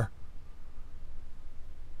center there.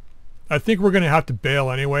 I think we're going to have to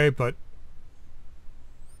bail anyway, but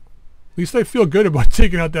at least I feel good about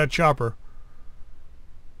taking out that chopper.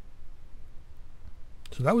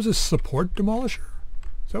 So that was a support demolisher?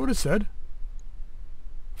 Is that what it said?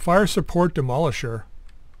 Fire support demolisher.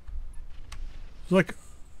 It's like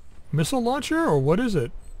a missile launcher, or what is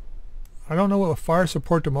it? I don't know what a fire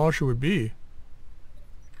support demolisher would be.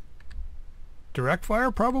 Direct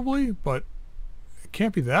fire probably, but it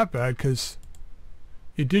can't be that bad because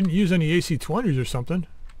it didn't use any AC-20s or something.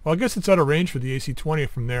 Well, I guess it's out of range for the AC-20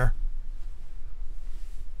 from there.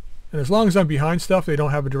 And as long as I'm behind stuff, they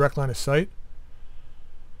don't have a direct line of sight.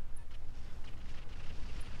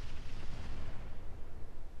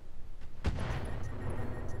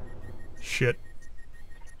 Shit.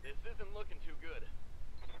 This isn't looking too good.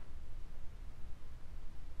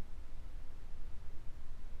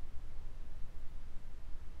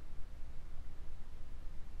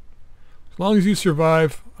 As long as you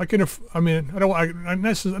survive, I can. I mean, I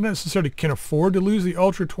necessarily can afford to lose the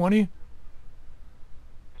Ultra 20.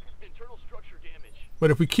 Internal structure damage. But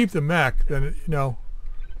if we keep the mech, then it, it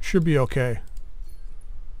should be okay.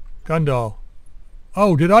 Gundall.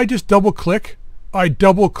 Oh, did I just double click? I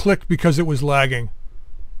double clicked because it was lagging.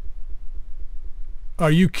 Are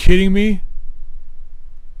you kidding me?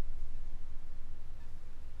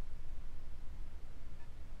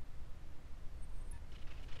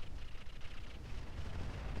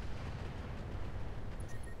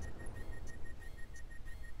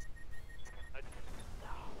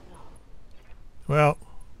 Well,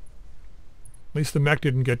 at least the mech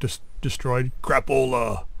didn't get destroyed.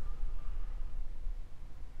 Crapola.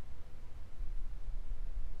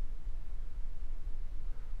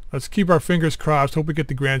 Let's keep our fingers crossed. Hope we get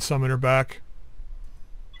the Grand Summoner back.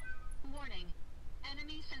 Warning.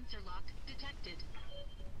 Enemy sensor lock detected.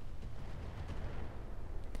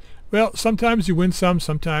 Well, sometimes you win some,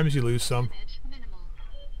 sometimes you lose some. Damage minimal.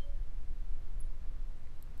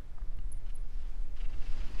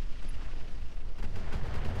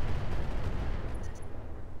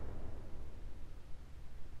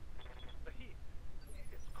 The heat.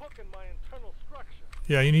 It's cooking my internal structure.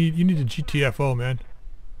 Yeah, you need a GTFO, man.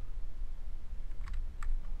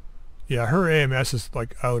 Yeah, her AMS is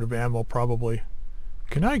like out of ammo probably.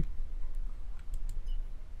 Can I?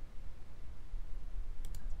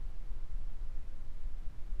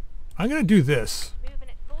 I'm gonna do this Moving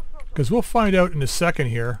at full throttle. because we'll find out in a second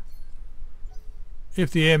here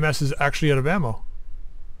if the AMS is actually out of ammo.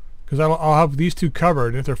 Because I'll have these two covered,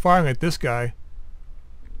 and if they're firing at this guy,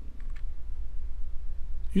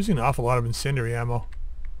 using an awful lot of incendiary ammo.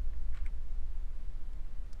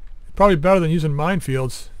 Probably better than using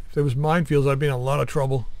minefields. If there was minefields, I'd be in a lot of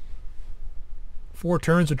trouble. 4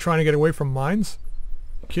 turns of trying to get away from mines?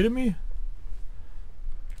 You kidding me?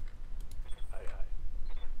 Aye,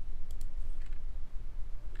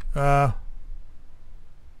 aye.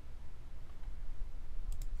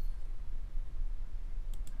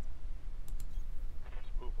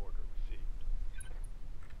 Move order received.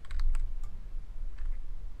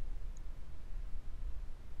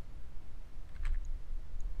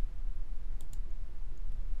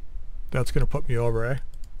 That's going to put me over, eh?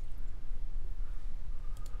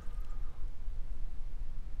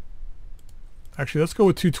 Actually, let's go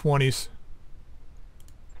with 220s.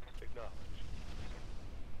 Acknowledged.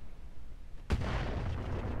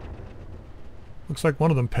 Looks like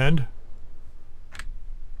one of them penned.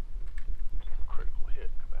 Critical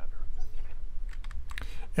hit, Commander.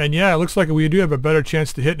 And yeah, it looks like we do have a better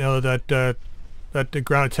chance to hit now that that the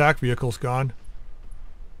ground attack vehicle's gone.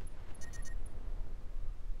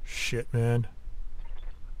 Shit, man.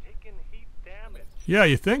 Taking heat damage. Yeah,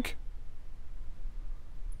 you think?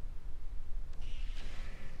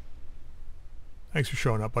 Thanks for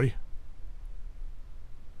showing up, buddy.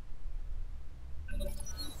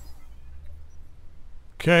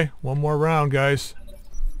 Okay, one more round, guys.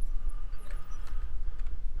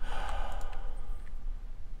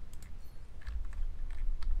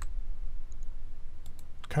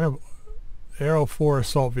 Kind of Arrow 4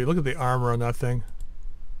 assault V. Look at the armor on that thing.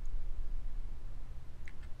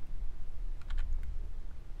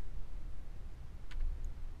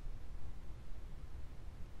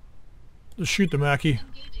 Just shoot the Mackie.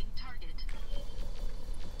 Engaging target.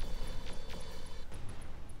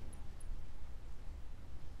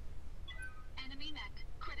 Enemy mech.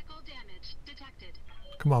 Critical damage detected.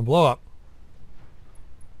 Come on, blow up.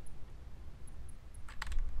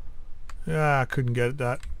 Yeah, I couldn't get it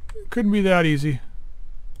that. Couldn't be that easy.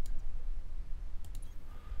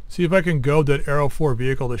 See if I can goad that Arrow 4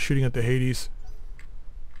 vehicle that's shooting at the Hades.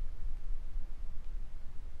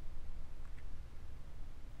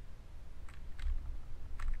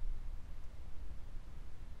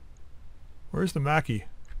 Where's the Mackie?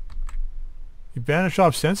 You vanished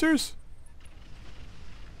off sensors?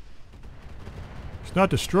 It's not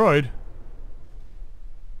destroyed.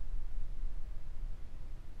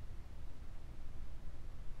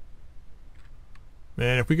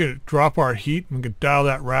 Man, if we could drop our heat and we could dial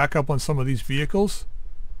that rack up on some of these vehicles.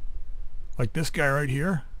 Like this guy right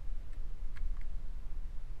here.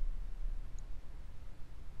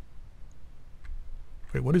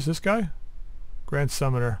 Wait, what is this guy? Grand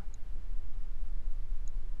Summoner.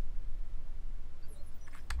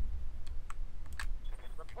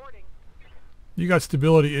 Reporting. You got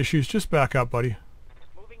stability issues. Just back up, buddy.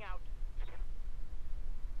 Moving out.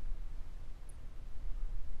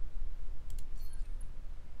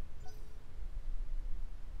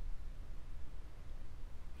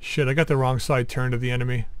 Shit, I got the wrong side turned of the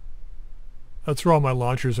enemy. That's where all my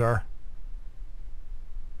launchers are.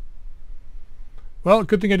 Well,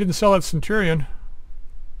 good thing I didn't sell that Centurion.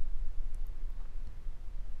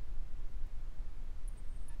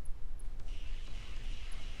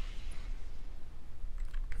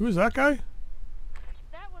 Who is that guy?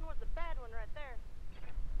 That one was a bad one right there.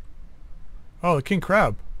 Oh, the King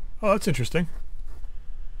Crab. Oh, that's interesting.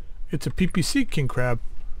 It's a PPC king crab.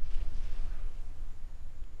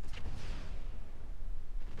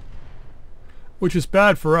 Which is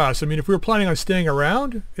bad for us. I mean, if we were planning on staying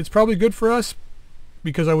around, it's probably good for us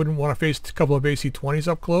because I wouldn't want to face a couple of AC-20s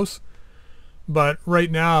up close. But right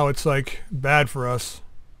now, it's like bad for us.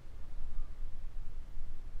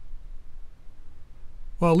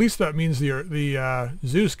 Well, at least that means the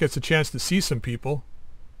Zeus gets a chance to see some people.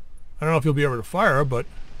 I don't know if you'll be able to fire, but...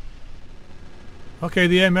 Okay,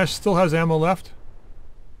 the AMS still has ammo left.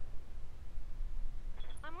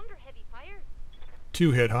 I'm under heavy fire.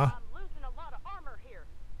 2 hit, huh? I'm losing a lot of armor here.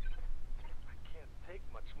 I can't take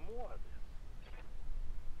much more of this.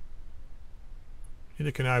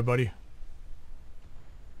 Neither can I, buddy.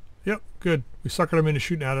 Yep, good. We suckered him into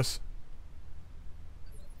shooting at us.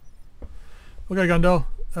 Okay, Gundel.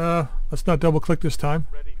 Let's not double click this time.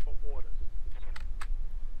 Ready for orders.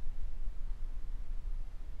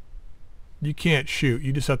 You can't shoot.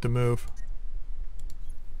 You just have to move.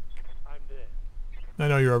 I'm dead. I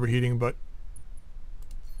know you're overheating, but...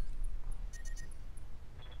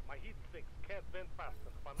 My heat sinks can't vent fast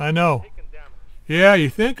enough. I know. Taking damage. Yeah, you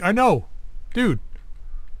think? I know. Dude.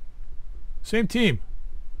 Same team.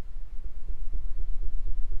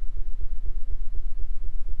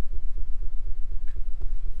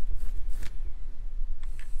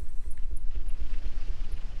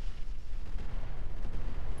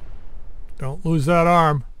 Don't lose that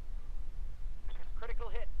arm. Critical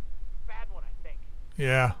hit. Bad one, I think.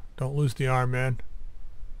 Yeah, don't lose the arm, man.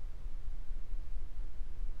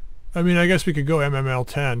 I mean, I guess we could go MML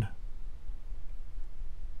 10.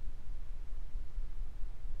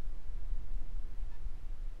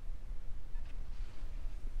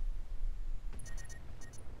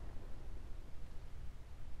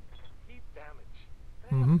 Heat damage.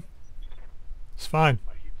 Mm-hmm. It's fine.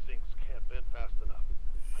 My heat sinks can't vent fast enough.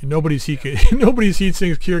 Nobody's heat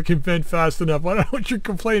sinks here can vent fast enough. I don't know what you're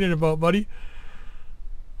complaining about, buddy.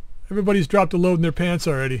 Everybody's dropped a load in their pants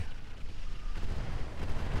already.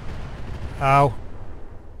 Ow.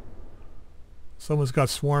 Someone's got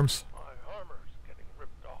swarms. My armor's getting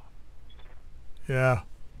ripped off. Yeah.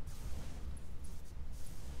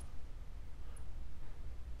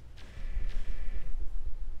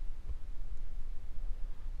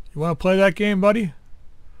 You want to play that game, buddy?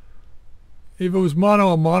 If it was mono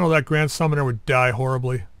a mono, that Grand Summoner would die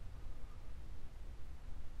horribly.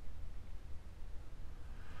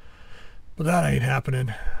 But that ain't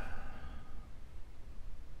happening.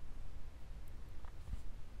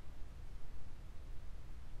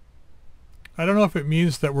 I don't know if it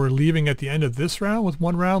means that we're leaving at the end of this round with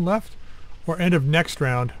 1 round left, or end of next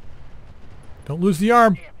round. Don't lose the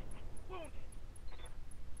arm. Damn it. Wounded.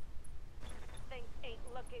 Things ain't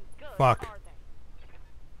looking good, Fuck. are they?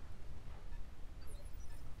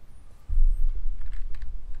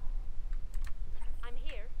 I'm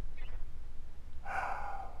here.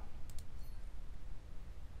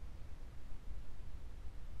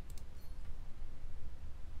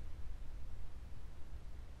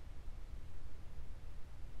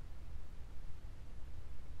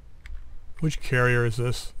 Which carrier is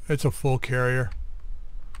this? It's a full carrier.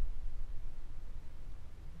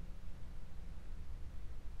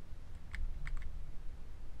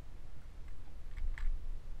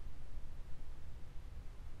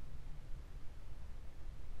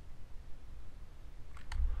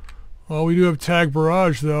 Well, we do have tag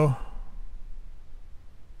barrage though.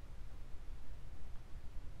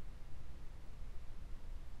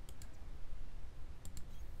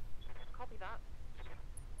 Copy that.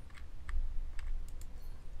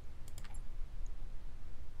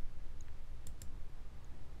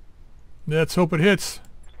 Let's hope it hits.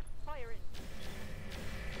 Fire in.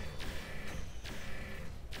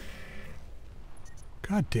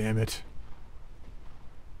 God damn it.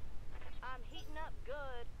 I'm heating up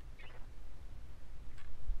good.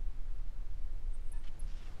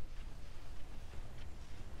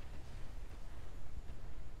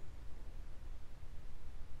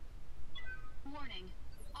 Warning.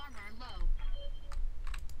 Armor low.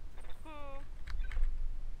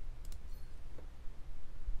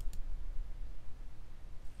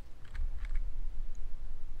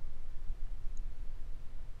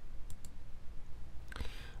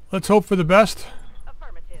 Let's hope for the best.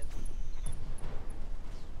 Affirmative.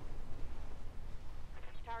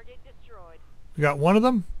 Target destroyed. We got one of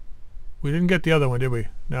them? We didn't get the other one, did we?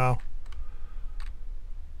 No.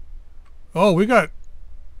 Oh, we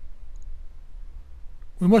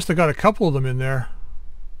must have got a couple of them in there.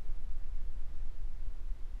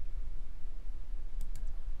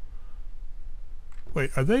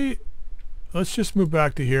 Wait, are they... Let's just move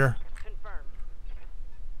back to here. Confirmed.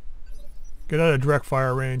 Get out of direct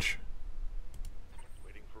fire range.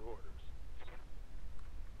 Waiting for orders.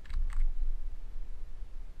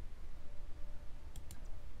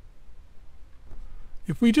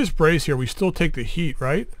 If we just brace here, we still take the heat,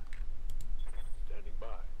 right? Standing by.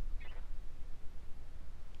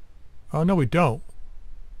 Oh, no, we don't.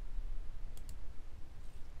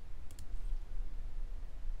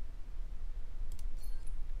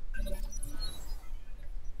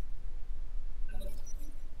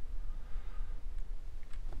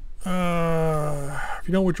 If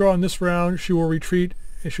you don't withdraw in this round, she will retreat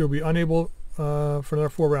and she will be unable for another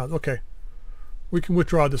 4 rounds. Okay. We can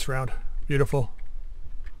withdraw this round. Beautiful.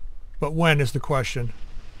 But when is the question?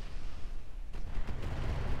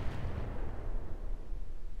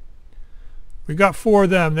 We got 4 of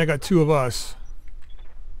them, they got 2 of us.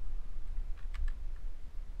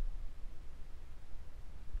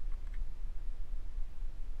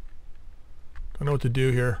 Don't know what to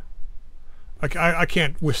do here. I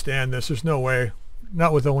can't withstand this. There's no way.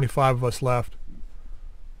 Not with only 5 of us left.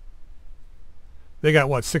 They got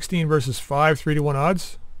what, 16 versus 5, 3-to-1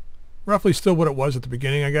 odds? Roughly still what it was at the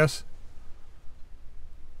beginning, I guess.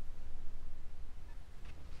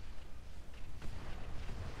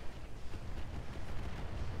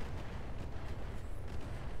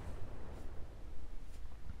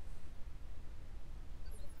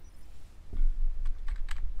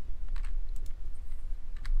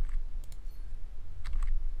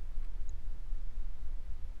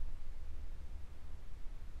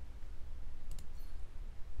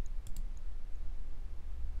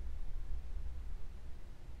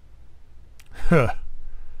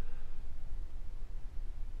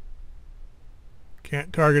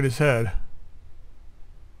 Can't target his head.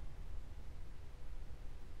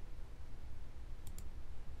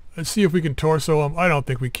 Let's see if we can torso him. I don't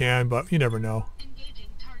think we can, but you never know. Engaging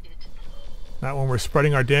target. Not when we're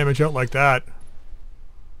spreading our damage out like that.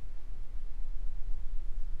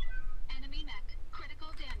 Enemy mech. Critical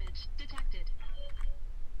damage detected.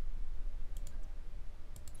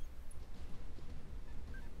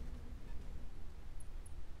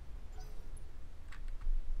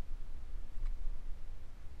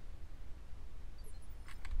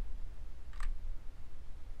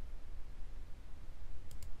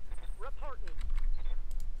 Reporting.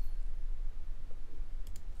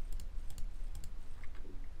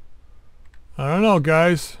 I don't know,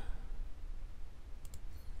 guys.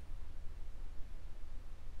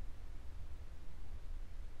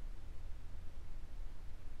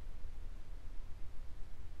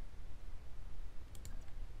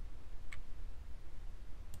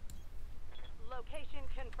 Location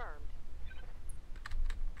confirmed.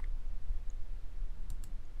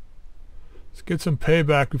 Let's get some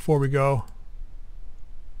payback before we go.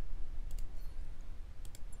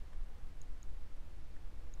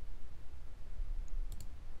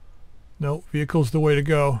 No, vehicle's the way to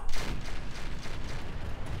go.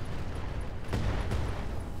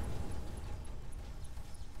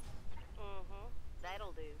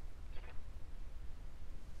 That'll do.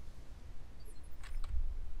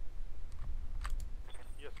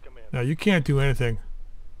 Yes, Commander. Now you can't do anything.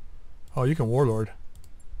 Oh, you can warlord.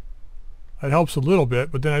 That helps a little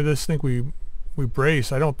bit, but then I just think we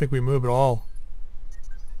brace. I don't think we move at all.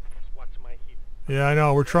 Watch my heat. Yeah, I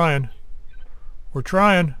know. We're trying. We're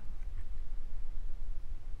trying.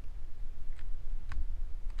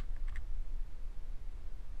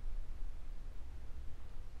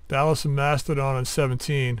 Dallas and Mastodon on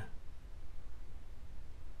 17.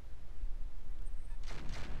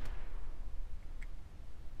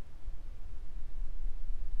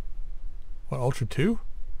 What, Ultra 2?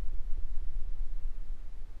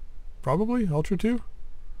 Probably Ultra 2?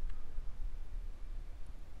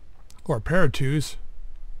 Or a pair of 2s.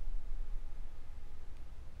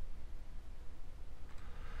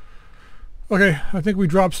 Okay, I think we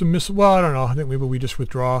dropped some missiles. Well, I don't know. I think maybe we just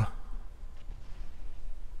withdraw.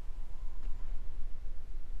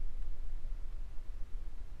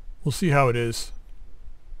 We'll see how it is.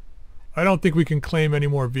 I don't think we can claim any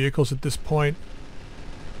more vehicles at this point.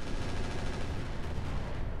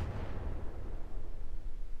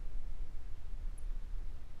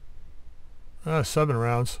 7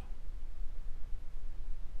 rounds.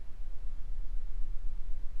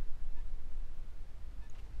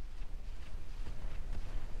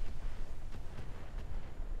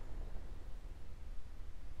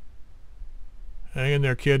 Hang in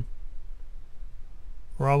there, kid.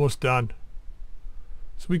 We're almost done.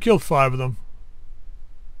 So we killed 5 of them.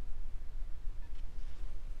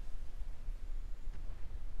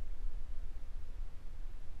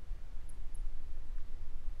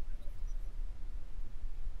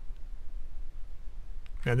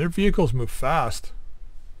 And their vehicles move fast.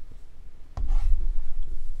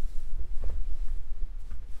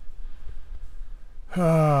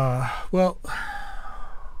 Well,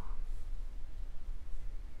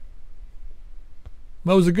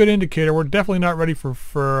 that was a good indicator. We're definitely not ready for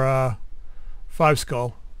 5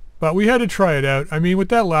 Skull. But we had to try it out. I mean, with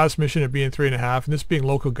that last mission it being 3.5 and this being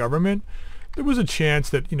local government, there was a chance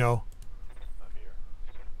that, you know,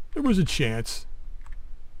 there was a chance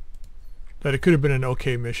that it could have been an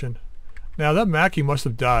okay mission. Now that Mackie must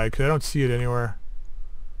have died because I don't see it anywhere.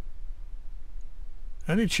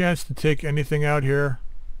 Any chance to take anything out here?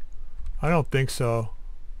 I don't think so.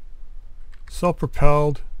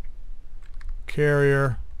 Self-propelled.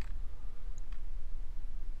 Carrier.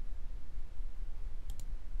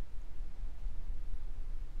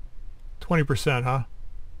 %, huh?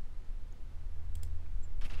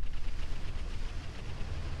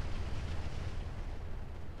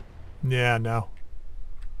 Yeah, no.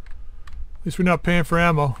 At least we're not paying for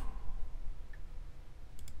ammo.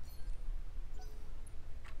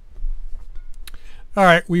 All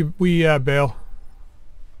right, we bail.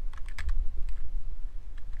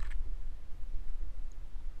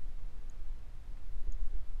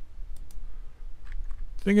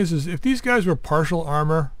 Thing is if these guys were partial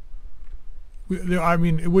armor, I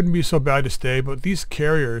mean, it wouldn't be so bad to stay. But these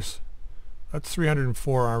carriers, that's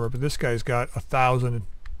 304 armor, but this guy's got 1,000.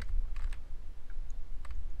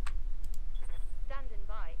 Standing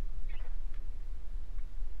by.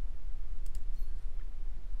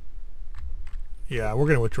 Yeah, we're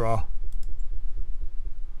gonna withdraw.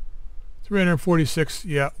 346.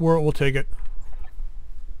 Yeah, we'll take it.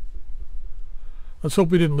 Let's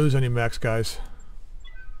hope we didn't lose any mechs, guys.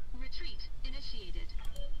 Retreat initiated.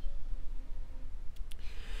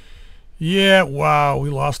 Yeah, wow,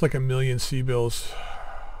 we lost like 1 million C-bills.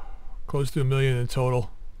 Close to 1 million in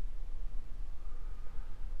total.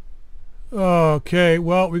 Okay,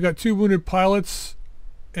 well, we got 2 wounded pilots,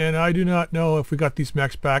 and I do not know if we got these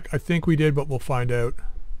mechs back. I think we did, but we'll find out.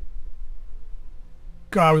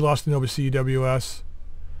 God, we lost the Nova CWS.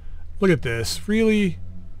 Look at this. Really?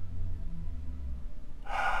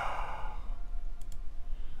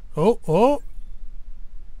 Oh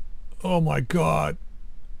my God.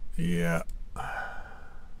 Yeah.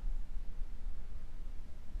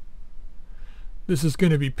 This is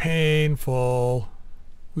going to be painful.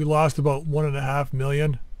 We lost about 1.5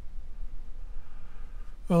 million.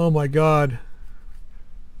 Oh my God.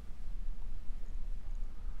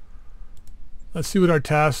 Let's see what our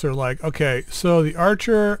tasks are like. Okay, so the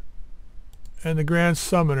Archer and the Grand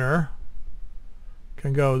Summoner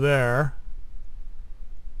can go there.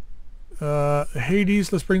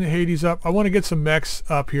 Hades, let's bring the Hades up. I want to get some mechs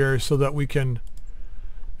up here so that we can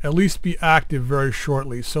at least be active very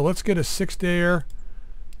shortly. So let's get a 6-dayer,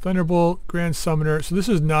 Thunderbolt, Grand Summoner. So this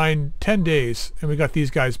is 10 days, and we got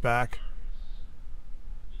these guys back.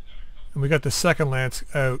 And we got the second Lance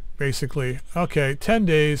out, basically. Okay, 10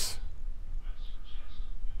 days.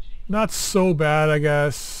 Not so bad, I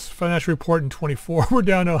guess. Financial report in 24. We're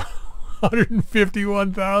down to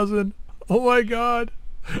 151,000. Oh my God.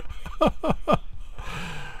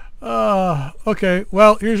 Okay,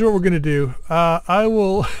 well, here's what we're going to do. I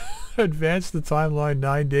will advance the timeline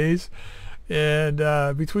 9 days. And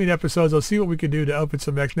between episodes, I'll see what we can do to outfit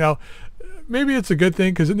some mechs. Now, maybe it's a good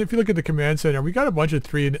thing, because if you look at the command center, we got a bunch of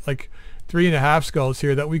 3.5 skulls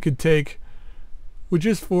here that we could take with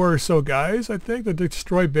just 4 or so guys. I think the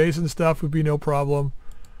destroy base and stuff would be no problem.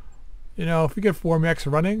 You know, if we get 4 mechs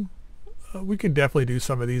running, we can definitely do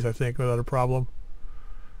some of these, I think, without a problem.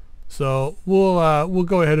 So we'll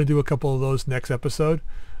go ahead and do a couple of those next episode.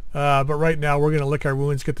 But right now we're going to lick our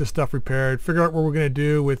wounds, get this stuff repaired, figure out what we're going to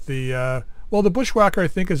do with the well, the Bushwhacker I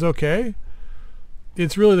think is okay.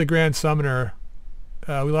 It's really the Grand Summoner.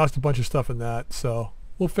 We lost a bunch of stuff in that, so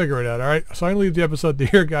we'll figure it out. All right, so I'm going to leave the episode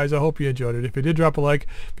here, guys. I hope you enjoyed it. If you did, drop a like.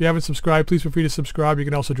 If you haven't subscribed, please feel free to subscribe. You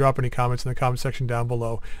can also drop any comments in the comment section down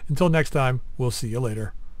below. Until next time, we'll see you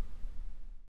later.